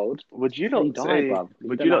bad world, would you not say? bruv.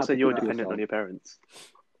 Would don't you know not how say to you're cook for dependent yourself. on your parents?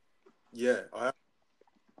 Yeah, I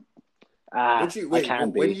I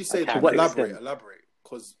can be. when you say I that, can what be. elaborate,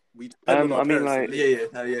 because we depend on our I mean,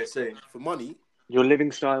 parents like, Same. for money. your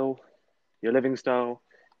living style,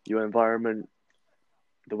 your environment,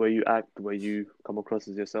 the way you act, the way you come across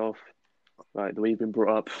as yourself, like the way you've been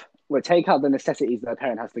brought up. Well, take out the necessities that a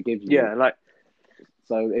parent has to give you. Yeah, like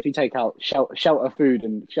So if you take out shelter and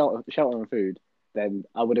food, then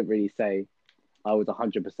I wouldn't really say I was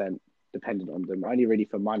 100% dependent on them. Only really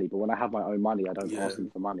for money. But when I have my own money, I don't ask them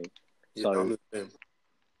for money. Yeah, So,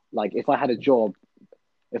 like, if I had a job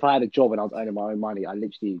and I was earning my own money, I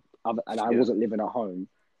wasn't living at home,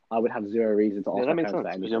 I would have zero reason to ask that my makes parents sense for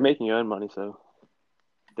because anything. you're making your own money, so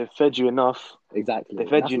they've fed you enough. Exactly. They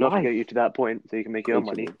fed That's you enough to life. get you to that point, so you can make your own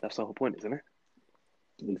Literally. money. That's the whole point, isn't it?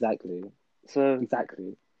 Exactly. So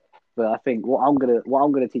Exactly. But I think what I'm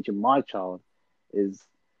gonna teach my child is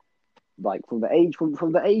like from the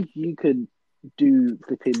age you could do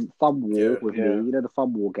flipping thumb war with me, you know the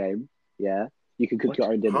thumb war game, yeah. You can cook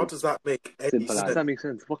your own dinner. How does that make any Simple how sense? does that make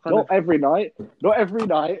sense? What kind Not of every night,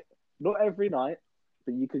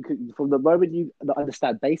 but you can cook from the moment you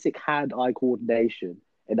understand basic hand-eye coordination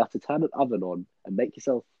enough to turn an oven on and make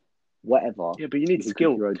yourself whatever. Yeah, but you need can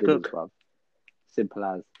skill cook your own to dinners, cook. bruv. Simple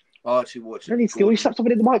as. I actually watched You don't need skill. You slap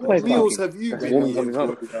something in the microwave. What meals bruv. have you That's been warming eating?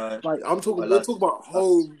 something up. Like, We're talking about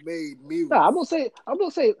homemade meals. nah, I'm not saying.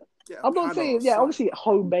 Get a I'm not pan saying. or Yeah, something. obviously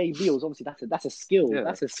homemade meals. Obviously, that's a skill. Yeah.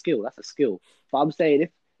 That's a skill. But I'm saying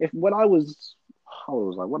if when I was, how old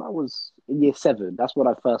was I? When I was in year 7, that's when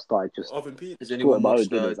I first started just Oven pizza. Has anyone sorting my own watched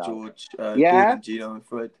dinners out. George, Yeah? Gordon, Gino, and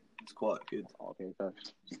Fred? It's quite good. Okay, so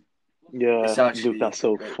Yeah, It's actually Luke, that's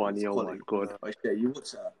so great. funny. It's Oh my quality. god, Oh, yeah, you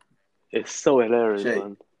watch that? it's so hilarious, Shay.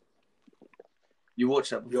 man. You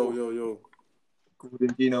watched that before? Yo.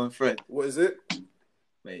 Gordon, Gino, and Fred, What is it?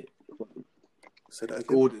 mate. Say that again.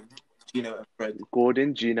 Gordon, Gino, and Fred,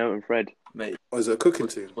 Gordon, Gino, and Fred. mate. Oh, is it a cooking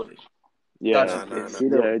team? Quality. Yeah, That's Nah. see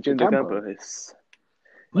the yeah, Jim Campo. Campo is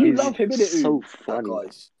You he's love him, innit? so Ooh? That funny.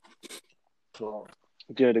 guy's class.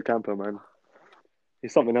 Jim De Campo, man.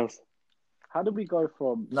 He's something else. How did we go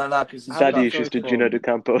from No, because How did Daddy we issues go to Gino De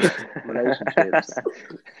Campo. relationships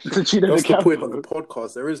to Gino That's De the point of the Campo?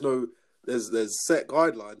 podcast. There is no, there's set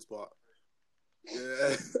guidelines, but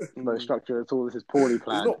yeah, No structure at all. This is poorly it's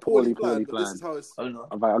planned. not poorly planned. But this is how it's. I don't know.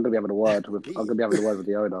 I'm gonna be having a word with. I'm gonna be having a word with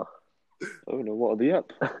the owner. Oh no, what are the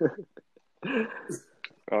up?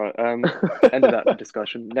 All right, end of that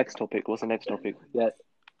discussion. Next topic. What's the next topic?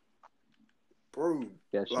 Bro,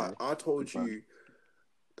 Yeah, sure. like I told you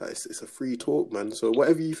that it's a free talk, man. So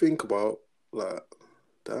whatever you think about, like,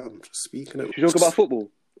 damn, just speaking it. Should we talk about football?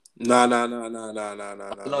 Nah. No,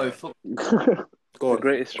 Go on. The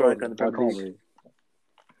greatest striker in the I Premier can't League read.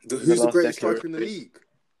 Who's the last greatest decade. striker in the league?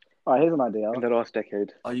 All right, here's an idea. in the last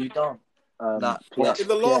decade. are you done? Nah, in the last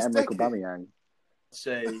Pierre-Emerick decade? Aubameyang.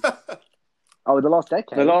 Say Oh, the last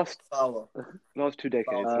decade. The last Fowler. 2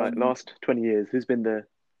 decades, Um, like last 20 years. Who's been the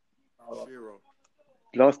Zero.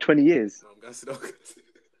 last 20 years No, I'm guessing. I'm guessing.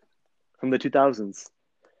 from the 2000s?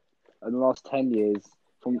 In the last 10 years.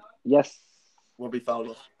 Robbie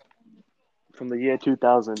Fowler. From the year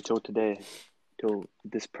 2000 till today, till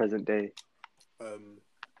this present day,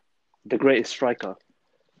 the greatest striker.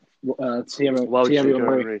 Thierry Why would you say Henry,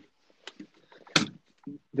 Thierry Henry?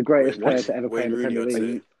 the greatest Wait, player what? to ever play in the Wayne Premier Rooney, I'd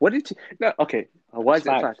League. say. What did you? No, okay. Why is it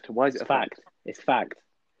a fact? Why is it It's a fact? It's fact.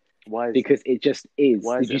 Why is because it just is.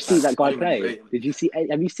 Why is Did you it a see fact? that guy I don't play? rate him. Did you see?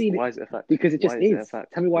 Have you seen why it? is it a fact? Because it just Why is it a is.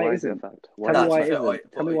 fact? Tell me why it Why is it a isn't. fact? Tell me why it fair,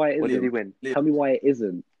 isn't. Tell me why it What did he isn't. win? Tell me why it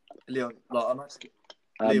isn't. Leon, like I'm asking.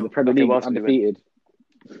 The Leon, Premier Okay, League what else did he win? undefeated,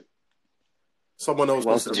 Someone else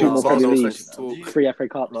What wants else to did he two win? more talk. Premier Someone else Leagues, wants to talk. 3 FA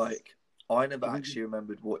Cups. like I never actually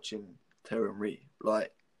remembered watching Terry Henry.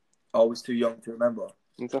 Like I was too young to remember.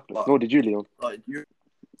 Exactly. Like, Nor did you, Leon. like you,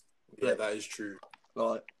 Yeah, that is true.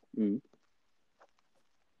 like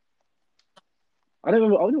I don't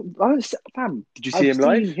remember. Fam, Did you see I've him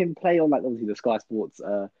live? seen him play on like obviously the Sky Sports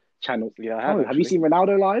channel. Yeah, I have. Oh, have you actually. seen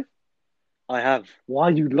Ronaldo live? I have. Why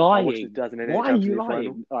are you I watched the lying? 2008 Why are you Champions League lying?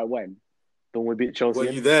 final. All right, when? The one we beat Chelsea. Were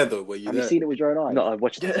in. you there though? Were you Have there? you seen it with your own eyes? No, I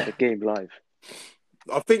watched the game live.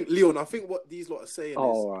 I think Leon. I think what these lot are saying is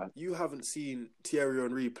all right. you haven't seen Thierry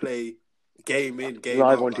Henry play game in, game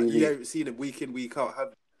Live out. on Like, TV. you haven't seen him week in, week out. Have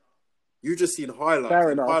you? Just seen highlights. Fair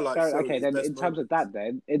and enough. highlights show Okay, his then best in terms of moments.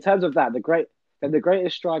 that, the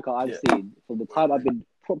greatest striker I've seen from the time I've been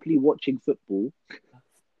properly watching football.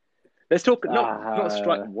 Let's talk. Not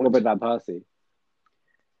strike. What? Robin van Persie.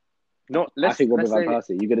 Not. I Let's. think Robin Let's van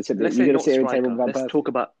say. Persie. You're gonna sit there. Let's You're say gonna not sit here and say striker. Robin van Let's Persie. talk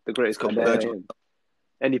about the greatest It's goal got player. Virgil.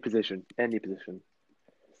 Any position. Any position.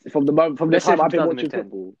 From the Let's say time I've been 2010. watching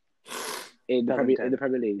football in the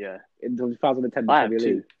Premier League. Yeah. In 2010, the I have Premier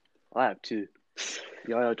two. League. I have two.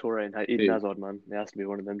 Yaya Toure and Eden Who? Hazard, man. It has to be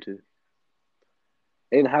one of them two.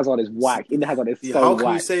 Eden Hazard is whack. Eden Hazard is Yeah, so how can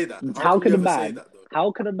whack. you say that? How can you a ever say man? that, though?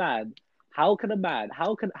 How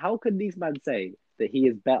can these men say that he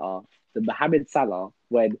is better than Mohamed Salah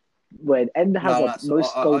when Eden Hazard's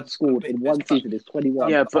most goals scored in one season is 21?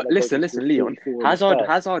 Yeah, but Salah listen, scored Leon. 44 in his first.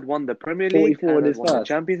 Hazard won the Premier League. 44 in Hazard his won the first.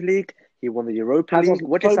 Champions League. He won the Europa Hazard's, League.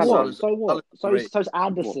 What did so Salah? what? So what? So's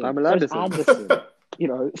Anderson. Pamela So's Anderson. Anderson. You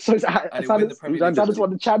know, so's And he won the Premier League. Salah's won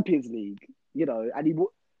the Champions League. You know, and he was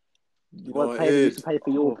playing. He used to play for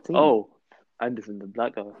your team. Oh, Anderson, the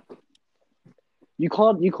black guy. You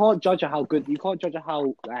can't judge how good. You can't judge how.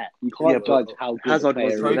 You can't judge how good Hazard a player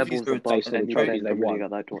was is levels above based on the any player trophies in they the Premier won. League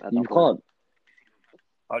at that You point.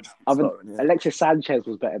 can't. Alexis Sanchez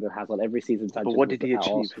was better than Hazard every season. Sanchez But what did was he at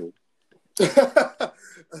achieve? Arsenal.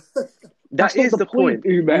 That is the point.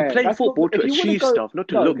 You play football to achieve stuff, not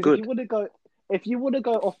to look good. If you want to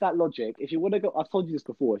go off that logic, I've told you this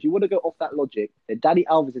before. If you want to go off that logic, then Dani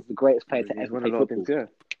Alves is the greatest player to ever play football.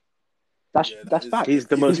 That's fact. He's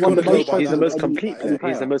the most complete player. He's the most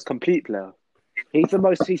complete player. He's the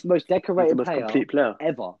most decorated player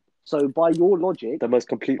ever. So by your logic, the most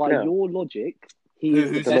complete player. By your logic, he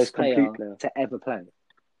is the best player to ever play.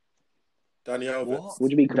 Daniel Alves. What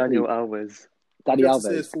do you mean complete? Daniel Alves. Dani Alves.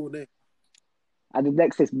 Say his full name. And the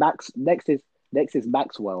next is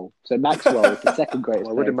Maxwell. So Maxwell is the second greatest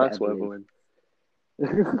player. What did Maxwell ever win?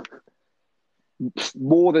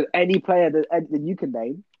 More than any player that you can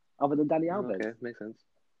name, other than Dani Alves. Okay, makes sense.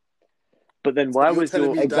 But then why was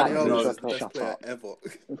your exactly Dani Alves Alves is the best player ever?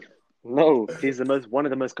 No, he's one of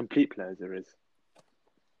the most complete players there is.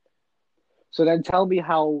 So then tell me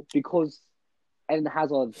how, because Eden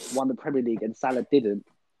Hazard won the Premier League and Salah didn't,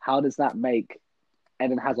 how does that make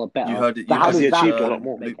Eden Hazard better? You heard it. How does he that achieved a lot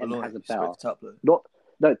more. make Eden Hazard better. better? No.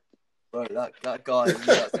 Bro, that guy knew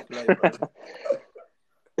how to play, bro.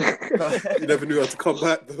 You never knew how to come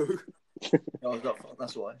back, though. No,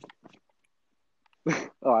 that's why.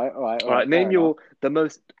 All right. Name the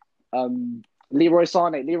most. Leroy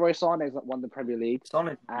Sané. Leroy Sané's won the Premier League.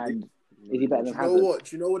 And is he better than Hazard?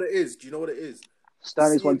 Do you know what it is?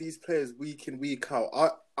 Sterling's won these players week in, week out.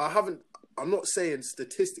 I'm not saying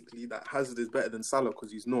statistically that Hazard is better than Salah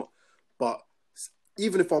because he's not. But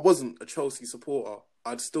even if I wasn't a Chelsea supporter,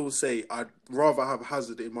 I'd still say I'd rather have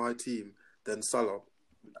Hazard in my team than Salah.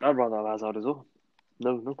 I'd rather have Hazard as well.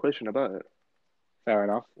 No question about it. Fair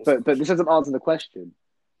enough. But this doesn't answer the question.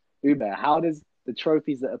 Uber, how does the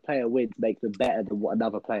trophies that a player wins make them better than what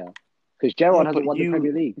another player? Because Gerrard hasn't won the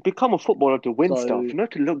Premier League. Become a footballer to win stuff,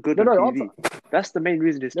 not to look good on TV. That's the main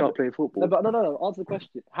reason to start playing football. No. Answer the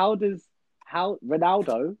question. How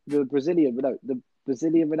Ronaldo, the Brazilian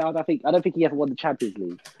Ronaldo? I don't think he ever won the Champions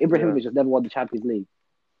League. Ibrahimovic has never won the Champions League.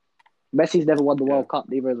 Messi's never won the World Cup.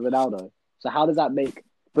 Neither has Ronaldo. So how does that make?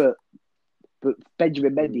 But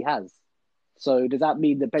Benjamin Mendy has. So does that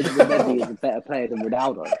mean that Benjamin Mendy is a better player than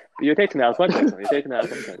Ronaldo? You're taking that out of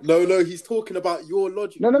context. No, he's talking about your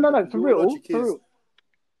logic. No. For real.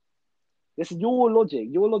 This is your logic.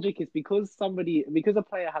 Your logic is because a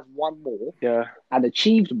player has won more and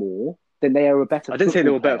achieved more, then they are a better. I didn't say they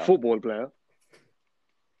were a player. better football player.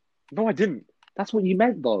 No, I didn't. That's what you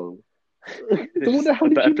meant, though. So what the a hell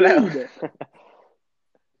did better you player. mean?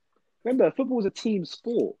 Remember, football is a team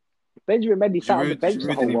sport. Benjamin Mendy sat on the bench the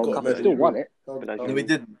Giroud whole didn't World got Cup a and medal. still won it. But like, No, he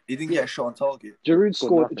didn't. He didn't get a shot on target. Giroud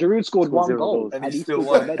Scored scored Scored one 0 goal goals. and And he he still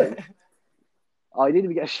still got a won. medal. Oh, he didn't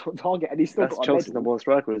even get a shot on target and he still That's got a Chelsea's medal. number one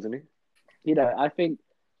striker, isn't he? You know, I think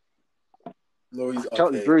No, he's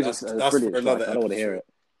Chelsea okay. Giroud's That's a for brilliant another striker. I don't want to hear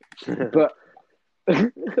episode. it.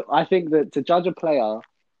 But I think that to judge a player,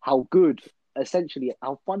 how good, essentially,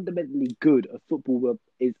 how fundamentally good a footballer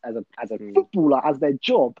is as a footballer, as their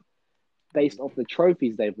job, based off the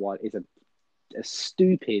trophies they've won, is a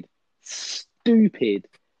stupid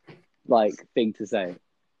like thing to say,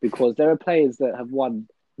 because there are players that have won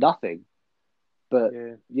nothing, but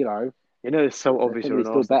you know, it's so obvious you're an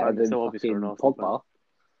still Arsenal better fan. than It's so obvious you're an fucking Arsenal fan. Pogba.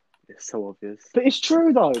 It's so obvious. But it's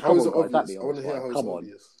true though. How is it Come on, guys. obvious? That'd be I want to hear how it's Come on,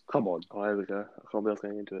 obvious. come on. Oh, here we go. I can't believe I was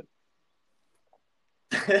going into it.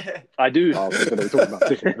 I do. Oh, we're going to talk about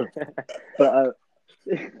this. But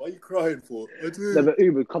What are you crying for? I do. no, but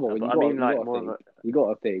Uber, come on. No, You but got, I mean, like, you more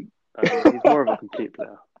got of to think. You got to think. he's more of a complete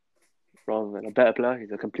player rather than a better player.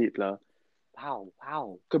 He's a complete player.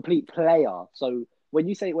 How? Complete player. So when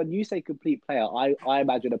you say complete player, I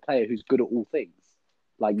imagine a player who's good at all things,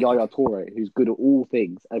 like Yaya Toure, who's good at all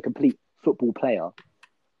things, a complete football player.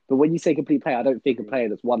 But when you say complete player, I don't think a player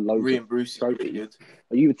that's won loads Ryan of Bruce is trophies. pretty good.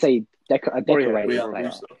 Or you would say a decorated Ryan player.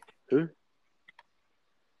 Bruce. Who?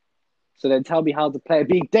 So then tell me how the player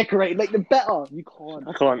being decorated make them better. You can't.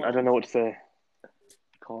 I can't. I don't know what to say.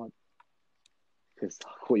 Can't. Because I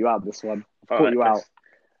caught you out this one. I caught you out.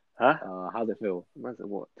 Huh? How's it feel What?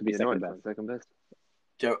 to be second best? Second best.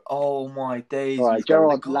 Oh my days! All right,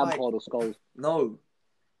 Gerrard, Lampard, or Scholes? No.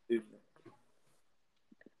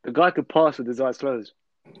 The guy could pass with his eyes closed.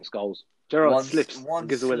 Scholes. Gerrard slips and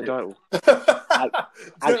gives away the slip. title.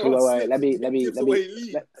 Actually, wait. Let me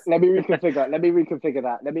reconfigure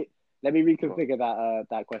that. Let me reconfigure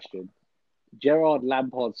that question. Gerrard,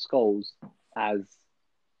 Lampard, Scholes as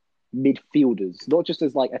midfielders, not just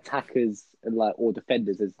as like attackers and like or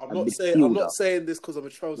defenders. As I'm a not midfielder. saying this because I'm a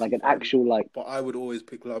Chelsea Like an fan, actual like. but I would always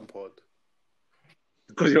pick Lampard.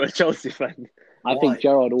 Because you're a Chelsea fan. I think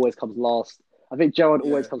Gerrard always comes last. I think Gerrard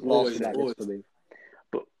always comes last always, in that list for me.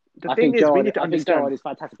 But I think Gerrard is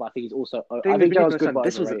fantastic, but I think he's also. I think Gerrard's good, but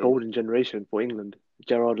this was a golden generation for England.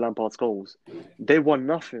 Gerrard, Lampard, Scholes. They won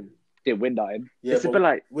nothing. Didn't win nothing. Yeah, It's a but bit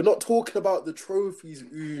like we're not talking about the trophies,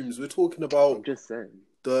 We're talking about I'm just saying.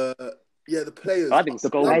 the players. I think The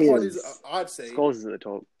Scholes players. Is, I'd say Scholes is at the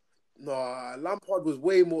top. Nah, Lampard was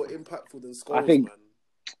way more impactful than Scholes, I think- man.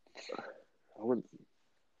 I wouldn't.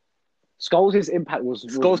 Scholes' impact was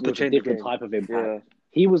Scholes could a change the different game. type of impact. Yeah.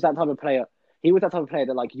 He was that type of player. He was that type of player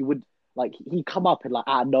that like you would like he'd come up and like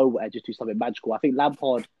out of nowhere just do something magical. I think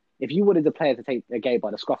Lampard, if you wanted a player to take a game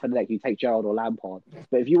by the scruff of the neck, you take Gerrard or Lampard.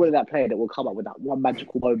 But if you wanted that player that would come up with that one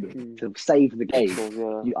magical moment to save the game,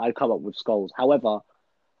 Scholes, I'd come up with Scholes. However,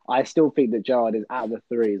 I still think that Gerrard is out of the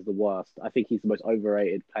three is the worst. I think he's the most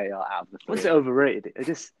overrated player out of the three. What's it overrated? It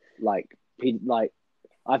just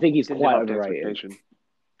I think he's didn't quite live up to overrated. expectation.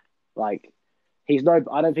 Like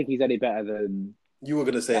I don't think he's any better than. You were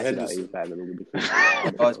gonna say Actually, no, Henderson. he's better than all the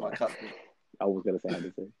midfielders. Guy's my captain. I was going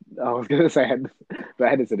to say Henderson. But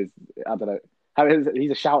Henderson is, I don't know.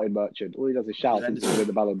 He's a shouting merchant. All he does is shout since he's win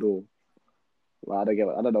the Ballon d'Or. Like, I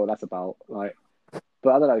don't know what that's about. Like,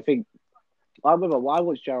 but I don't know. I remember why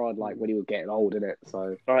was Gerrard like when he was getting old, innit?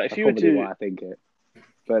 So All right, if that's you were probably to, why I think it.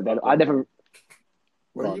 But then I never.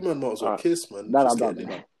 Well, you man might as well kiss, man. No, Just I'm done.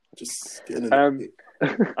 getting in- Just getting in the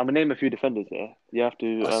I'm gonna name a few defenders here. You have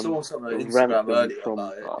to. I saw something on rank Instagram them earlier from-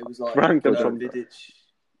 about it. It was like rank them from- Vidic.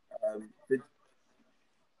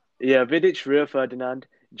 Vidic, Rio Ferdinand,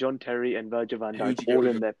 John Terry, and Virgil van Who would Dijk you get all rid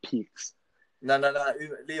in of? their peaks. No.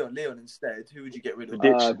 Leon instead. Who would you get rid of?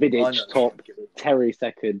 Vidic top, Terry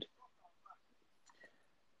second.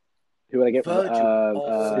 Who would I get?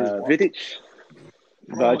 Virgil. Vidic.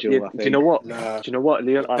 Virgil. Yeah, I think. do you know what? Nah. Do you know what,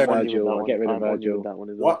 Leon? I'm on you Virgil, with I'll that get rid of one. I'm on you Virgil. with that one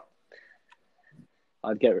as well. What?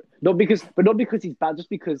 I'd get not because he's bad, just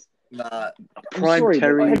because. Nah. Prime sorry,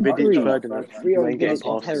 Terry, but Vidic, Henry, Ferdinand. Rio You ain't getting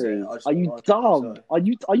Vidic and past it. Terry. I just Are you don't like dumb? him,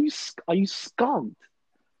 Are you skunked?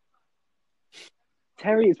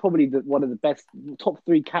 Terry is probably one of the best top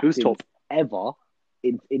three captains top? ever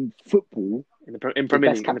in football. In The Premier best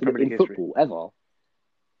League, in captain Premier League in history. football ever.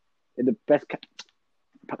 In the best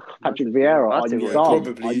Patrick Vieira. I'd Are say you Roy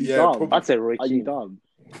dumb? Keane. Are you Yeah, dumb? probably. I'd say Roy Are you Keane. dumb?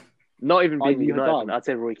 Not even Are being you United dumb? fan, I'd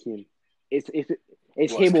say Roy Keane. It's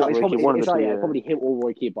him or it's Roy probably Keane, one of it's the like, three, probably him or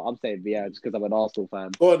Roy Keane, but I'm saying Vieira just because I'm an Arsenal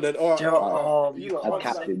fan. Go on then. All right. Gerrard, You as answer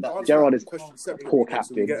captain. that- answer Gerrard that is question separately poor then, so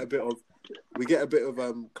captain. we get a bit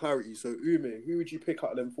of clarity. So Ume, who would you pick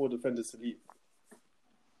out of them four defenders to leave?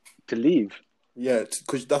 To leave. Yeah,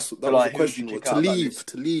 because that was like, the who would you question. pick To out of that leave, list?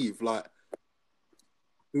 to leave. Like,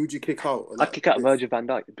 Who'd you kick out? I'd kick out Virgil van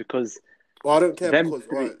Dijk because. Well, I don't care them because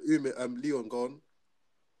three... Leon gone.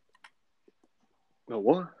 No,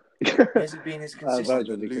 what? He hasn't been as consistent.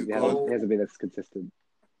 Virgil, because he hasn't been as consistent.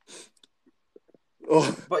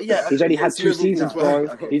 Oh, but yeah, he's only had 2 seasons, bro.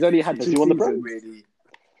 He's only had 2 seasons. Really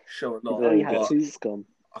show a lot. He's only had 2.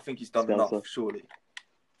 I think he's done enough, surely.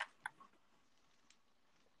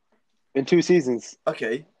 In 2 seasons.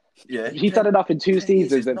 Okay. Yeah. He's done enough in 2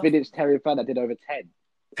 seasons that Vidic, Terry and Fernand did over 10.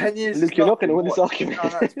 10 years. Luke, you're not going to win this argument. No,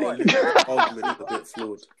 that's fine. Argument is a bit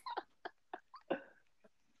flawed.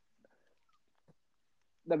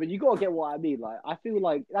 No, but you got to get what I mean. Like, I feel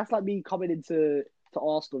like that's like me coming into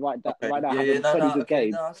Arsenal right now having 20 good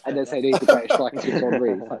games and then saying he's the greatest striker since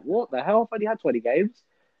Henry. It's like, what the hell? I've only had 20 games.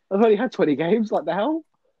 Like, the hell?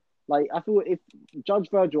 Like, I feel if Judge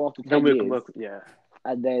Virgil after 10 years...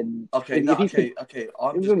 And then... Okay.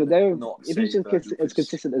 I'm remember, not if he's just as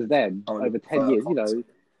consistent as them over 10 years, you know...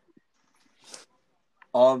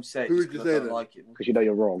 I'm saying... Who would you say then? Like him. Because you know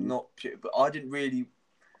you're wrong. Not pure, but I didn't really...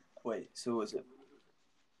 Wait, so what was it?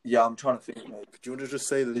 Yeah, I'm trying to think. Mate. Do you want to just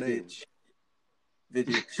say the name?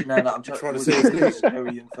 Vidic. No, I'm trying to say his name.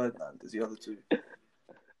 Harry and Ferdinand as the other 2.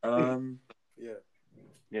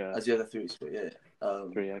 Yeah. As the other 3, so yeah.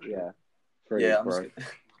 3, actually. Yeah. 3, yeah,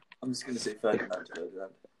 I'm just going to say Ferdinand.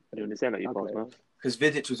 You want to say that, you boss, man? Because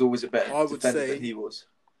Vidic was always a better defender than he was.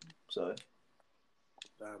 So.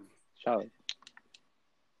 Shout.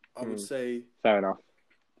 I would say... Fair enough.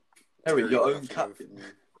 Harry, your own captain.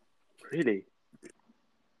 Really?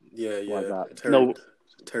 Yeah. Why that?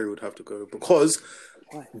 Terry would have to go because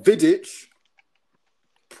Vidic,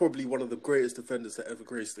 probably one of the greatest defenders that ever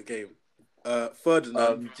graced the game.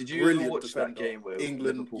 Ferdinand, did you ever watch that game where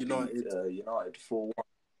England United 4-1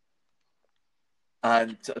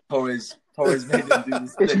 and Torres made them do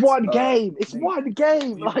this? It's one game. It's one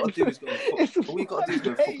game. All you got to do is go on football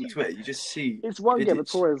Twitter. You just see it's one game. But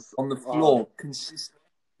Torres on the floor.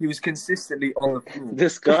 He was consistently on the floor.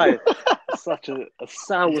 This guy, such a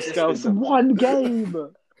sour scout. It's one game.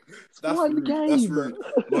 That's one game. That's rude.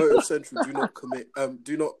 Motive Central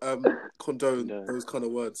do not condone those kind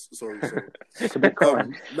of words. Sorry.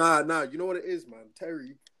 Nah. You know what it is, man.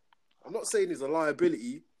 Terry. I'm not saying he's a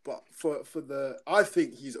liability, but I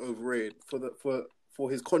think he's overrated for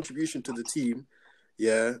his contribution to the team.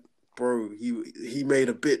 Yeah, bro. He made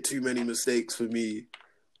a bit too many mistakes for me.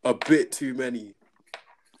 A bit too many.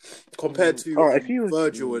 Compared to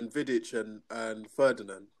Virgil and Vidic and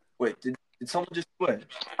Ferdinand. Wait, did someone just swear?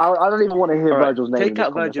 I don't even want to hear Virgil's name. Take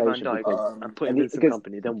out Virgil van Dijk and put him in some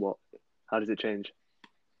company. Then what? How does it change?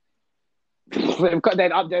 then Van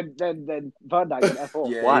Dijk can F off.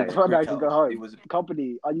 Yeah, why? Van Dijk can go home.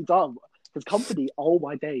 Company, are you dumb? Because Company, oh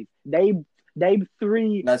my days. Name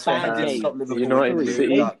 3 bad games. United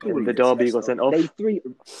City, the derby got sent off. Name 3.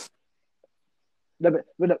 No,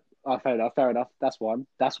 but oh, fair enough. That's one.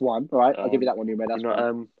 All right, I'll give you that one, Newman. That's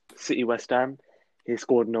one. City West Ham, he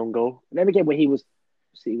scored an own goal. Let me get where he was.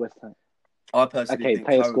 City West Ham. I personally think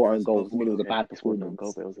players score own goals. I mean, it was a bad performance.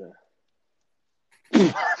 Goal, but it was there.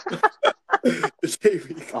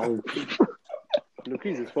 Look,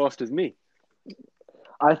 he's as fast as me.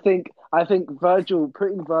 I think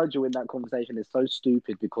putting Virgil in that conversation is so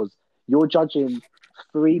stupid because you're judging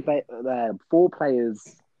 4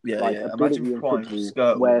 players. Yeah. Imagine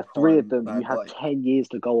football, where 3 of them you have 10 years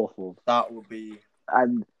to go off of. That would be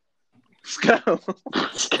and. Yeah,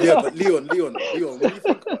 but Leon, what do you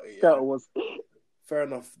think about it? Yeah? Fair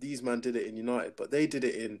enough. These men did it in United, but they did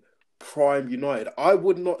it in prime United. I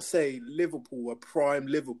would not say Liverpool were prime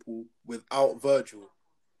Liverpool without Virgil.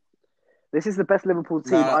 This is the best Liverpool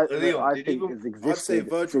team I think has existed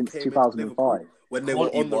since 2005. When they were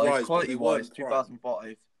on the rise. Quality-wise,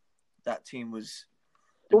 2005, that team was...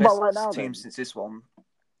 What about right now, team since this one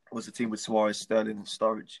was a team with Suarez, Sterling, and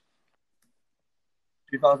Sturridge.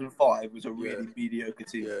 2005 was a really mediocre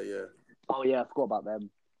team. Yeah. Oh yeah, I forgot about them.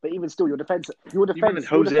 But even still, your defense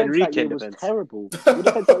Jose Enrique was terrible. Your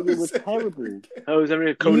defense that year was terrible. Jose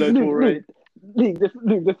Enrique, Colo Torre.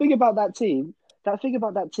 The thing about that team,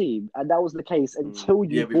 and that was the case until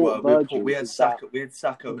you bought Virgil. We had Saka.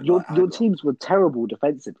 Your teams were terrible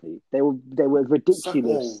defensively. They were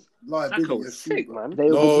ridiculous. Saka was sick, man.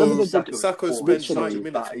 Saka spent 90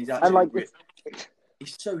 minutes.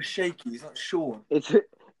 He's so shaky. He's not sure. It's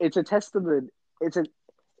a testament. It's a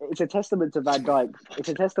testament to Van Dijk. It's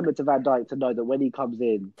a testament to Van Dijk to know that when he comes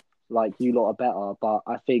in, like, you lot are better. But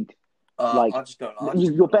I think, I just don't know.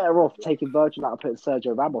 You're better off taking Virgil out and putting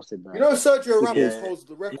Sergio Ramos in there. You know, Sergio Ramos holds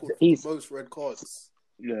the record for most red cards.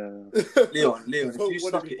 Yeah. Leon, if you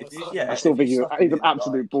suck it, I still think he's an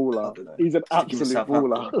absolute baller. He's an absolute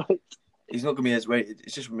baller. he's not going to be as rated.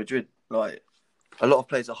 It's just Madrid. Like, a lot of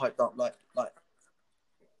players are hyped up. Like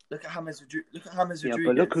look at James Rodriguez. Yeah,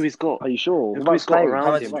 but look who he's got. Are you sure? Look What who about he's got Spain?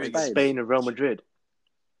 around What him. about Spain? Spain and Real Madrid.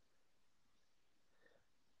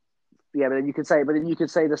 Yeah, but then you could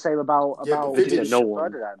say the same about Vidic, no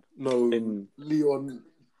one. Ferdinand. No, Leon.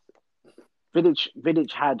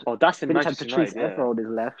 Vidic had that's in Vidic had Manchester Patrice United. Evra on his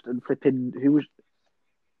left and flipping who was.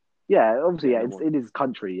 Yeah, obviously, Yeah, it's in his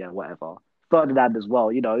country, yeah, whatever. Ferdinand as well,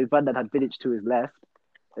 Ferdinand had Vidic to his left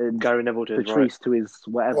and Gary Neville to his right. Patrice to his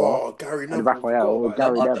whatever, Oh, Gary Neville. and Raphael, I forgot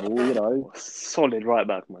Gary about that. Neville, Solid right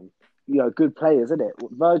back, man. good players, isn't it?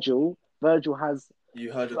 Virgil has. You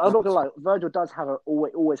heard of I'm not gonna lie. Virgil does have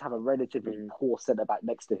always have a relatively poor centre back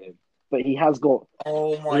next to him, but he has got.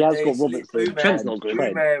 Oh my He has days, got Robertson. Trent's not good.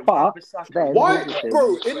 Trent. Boomer, But Wan-Bissaka. then Why, Robertson-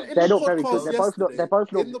 bro? In They're the not very podcast good. They're both not. yesterday, They're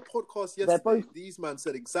both not. in the podcast they're yesterday, both- these men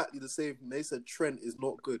said exactly the same. They said Trent is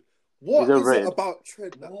not good. What He's is overrated. it about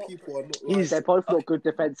Trent that What? people are not He's- like? They're both not good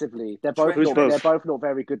defensively. They're both Who's not. both? They're both not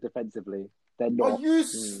very good defensively. They're Are not. you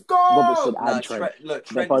Robertson scarred? and Trent. Look,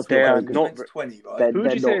 They're Trent both is good. not Trent's very- 20, right? They're, Who would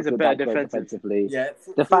they're you say not is a good better that great defensive? defensively. Yeah.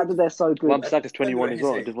 The fact that they're so good. Wan-Bissaka's 21 as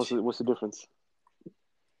well. His age. What's the difference?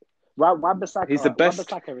 Wan-Bissaka. He's the best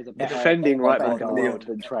Wan-Bissaka is a better defending right back defender in the world.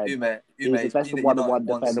 than Trent. Ume, He's the best one-on-one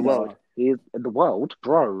defender in the world. He is in the world,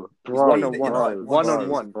 bro. One-on-one. Bro,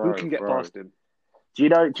 One-on-one. bro, Who can get bro. past him? Do you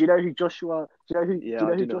know who Joshua? Do you know who? Yeah, do I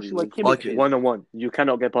you know do who know Joshua who he is. Kimmich Okay. is? One-on-one. You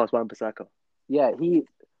cannot get past Wan-Bissaka. Yeah, he.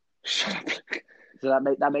 Shut up. So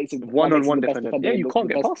that makes him One-on-one the best defender. Yeah, you can't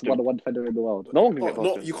the get best past him. one-on-one defender in the world. No one can get past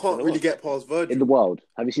Not him. you can't really get past Virgil. In the world,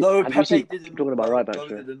 have you seen? No, have you Pepe seen? didn't. talking about right back, No, he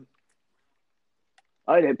sure. didn't.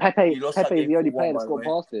 Oh, no, Pepe. He lost that Pepe is game the only 4-1, player that's by the gone way.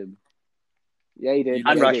 past him. Yeah, he did. And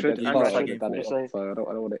Yeah, he Rashford, did. and But Rashford. he done it. Just So I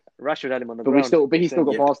don't want it. Rashford had him on the But ground. he still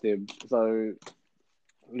got Yeah. past him. So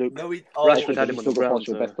Luke, No, he. Rashford had him he on still the got ground. past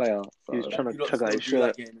your So best player. he was So. trying You to lot tug out still his drew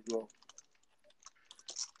that shirt. game as well.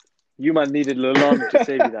 You man needed Lalana to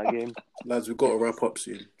save you that game. Lads, we've got to wrap up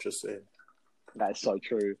soon. Just saying. That is so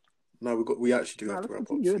true. No, we actually do Nah, have to let's wrap up.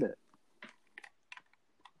 continue, Soon. innit?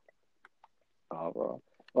 Oh, bro.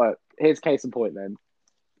 Right, here's case in point then.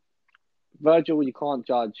 Virgil, you can't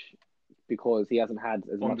judge because he hasn't had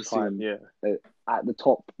as On much the scene, time yeah. at the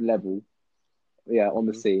top level. Yeah, on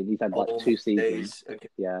the scene. He's had like 2 seasons. Days. Okay.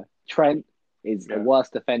 Yeah. Trent is Yeah. a worse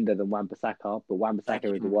defender than Wan-Bissaka, but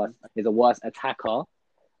Wan-Bissaka is a worse attacker.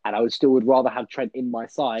 And I would rather have Trent in my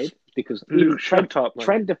side because Luke, Trent, shut up, man.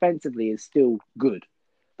 Trent defensively is still good.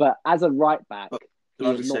 But as a right back, he Can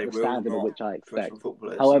I is just not say, the we're all standard at not which I expect. professional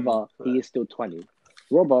footballers. However, he is still 20.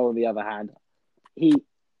 Robbo, on the other hand,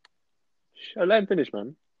 Let him finish,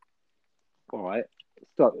 man. all right.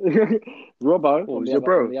 Stop. Robbo, Oh, on, he's the your other,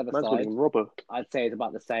 bro. on the other Man's side, calling him Robbo. I'd say it's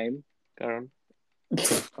about the same. Karen.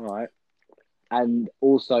 All right. And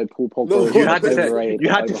also, Paul Pogba. No, is you had to say- overrated you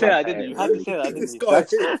had and to say that, overhyped. didn't you? You had to say that, didn't This you? guy.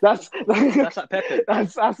 That's That's like Pepe.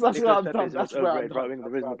 that's Nicolas where I'm Pepe done. is That's the where I'm overrated right done. winger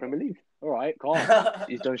there is in the Premier League. All right, calm.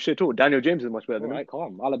 He's done shit all. Daniel James is much better All than him. right,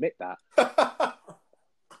 calm. I'll admit that.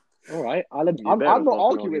 All right, I'm You not better fucking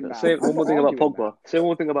arguing argue that. Say I'm one more not thing about arguing Pogba. Say one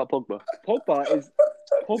more thing about Pogba. that.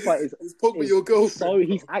 Pogba is Is Pogba your girlfriend? so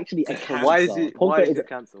he's actually a cancer. Why is he? Why Pogba is is he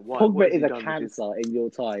cancer? Why? Pogba what has is he a done which is- cancer in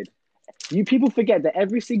your side. You people forget that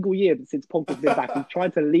every single year since Pogba's been back, he's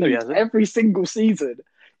tried to leave he hasn't. every single season.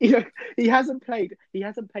 He hasn't played. He's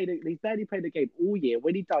barely played a game all year.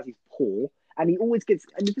 When he does, he's poor, and he always gets.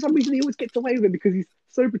 And for some reason, he always gets away with it because he's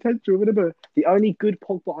so potential. Whatever. The only good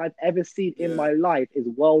Pogba I've ever seen in my life is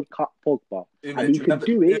World Cup Pogba, and he can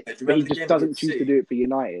do it, but he just doesn't choose to do it for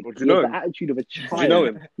United. Well, do He you has know the attitude of a child. Do you know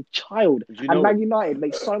him? Child. Do you And know Man him? United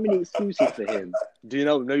makes so many excuses for him. Do you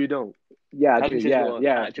know? No, you don't. Yeah, I How do. do you say Yeah, your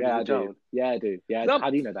yeah, attitude yeah, is I a do. child? Yeah, I do. Yeah, No. how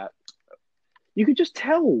do you know that? You could just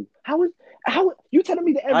tell. How you telling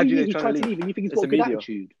me that How every do you know year he he's trying tries to to leave? leave and you think he's It's got a the good media.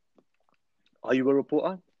 attitude? Are you a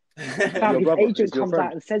reporter? Fam, your his brother. agent He's your comes friend.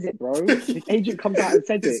 out and says it, bro. His agent comes out and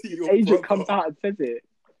says Is it. he His your agent brother? comes out and says it.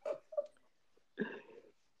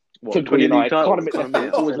 What, Typical 20 league United. titles? Can't admit Can't that.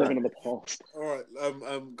 admit Always it. living in the past. All right,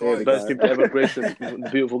 There guys. we Best team to ever grace the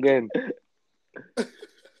beautiful game.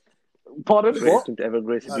 Pardon? Greatest What? team to ever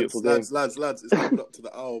grace the beautiful game. Lads, it's coming up to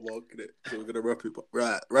the hour mark, innit? So we're gonna wrap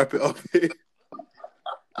it up here.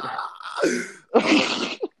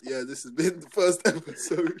 Yeah, this has been the first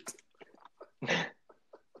episode.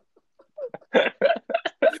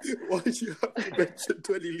 Why do you have to mention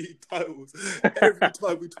 20 league titles every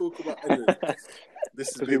time we talk about anything? This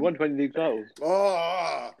has Because we won 20 league titles.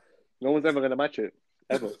 Ah, No one's ever going to match it.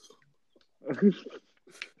 Ever.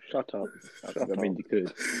 Shut up. I mean, you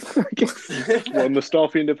could. Well,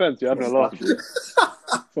 Mustafi in defence, you're having a laugh.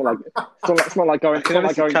 It's not like going. It's not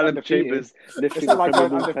like going Callum undefeated. Chambers It's lifting not the like Premier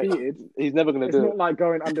going League undefeated. He's never going to It's do not it. like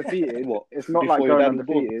going undefeated. What? It's not Before like you going land the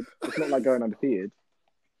ball? undefeated. It's not like going undefeated.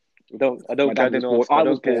 I don't My care. dad I was didn't born. ask. I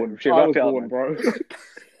was born. Should I wrap was it up, born, man. bro.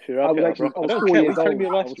 Should wrap it up, bro. I was don't 4 care. years What are you telling old. me I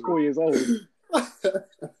about was you, 4 years old.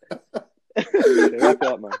 Should wrap it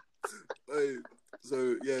up, man. Hey,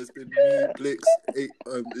 so yeah, it's been me, Blickz.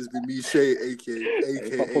 It's been me, Shay,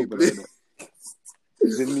 aka Blickz.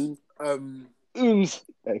 Is it me?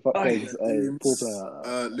 Hey, fuck things. Hey, poor Ooms,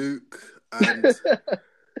 player. Luke, and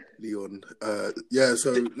Leon. Yeah,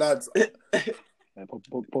 so lads,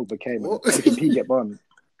 Pogba came. what? He get bun.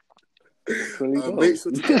 Make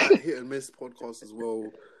sure to get that hit and miss podcast as well.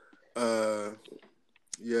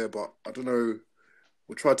 Yeah, but I don't know.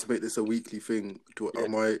 We'll try to make this a weekly thing.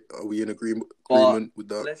 Are we in agreement with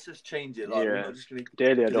that? Let's just change it. Like, we're not just gonna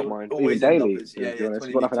Daily, I don't mind. always Even daily, numbers. to be honest. 20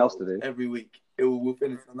 We've got nothing else to league do. every week. We'll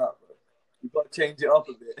finish on that, bro. We've got to change it up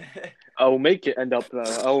a bit. I will make it end up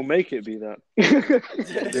that. I will make it be that. Yeah,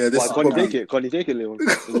 this is Can't you probably... take it? Can't you take it, Leon?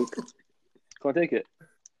 Can't take it.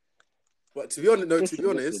 But to be honest,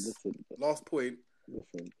 Listen. last point,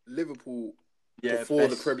 Listen. Liverpool Yeah, before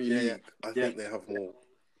best- the Premier League, yeah. I think they have more.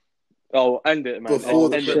 Oh, end it, man. Before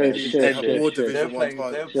the End Premier it. League, Shush, they End have it. more shush, Division They're 1 playing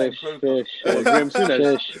titles. pro clubs. Graham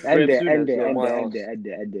Souness. End it. End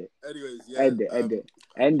it. Anyways, yeah. End it.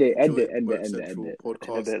 Enjoy End Work it. Central In a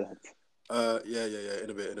podcast. bit, lads. Yeah. In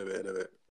a bit.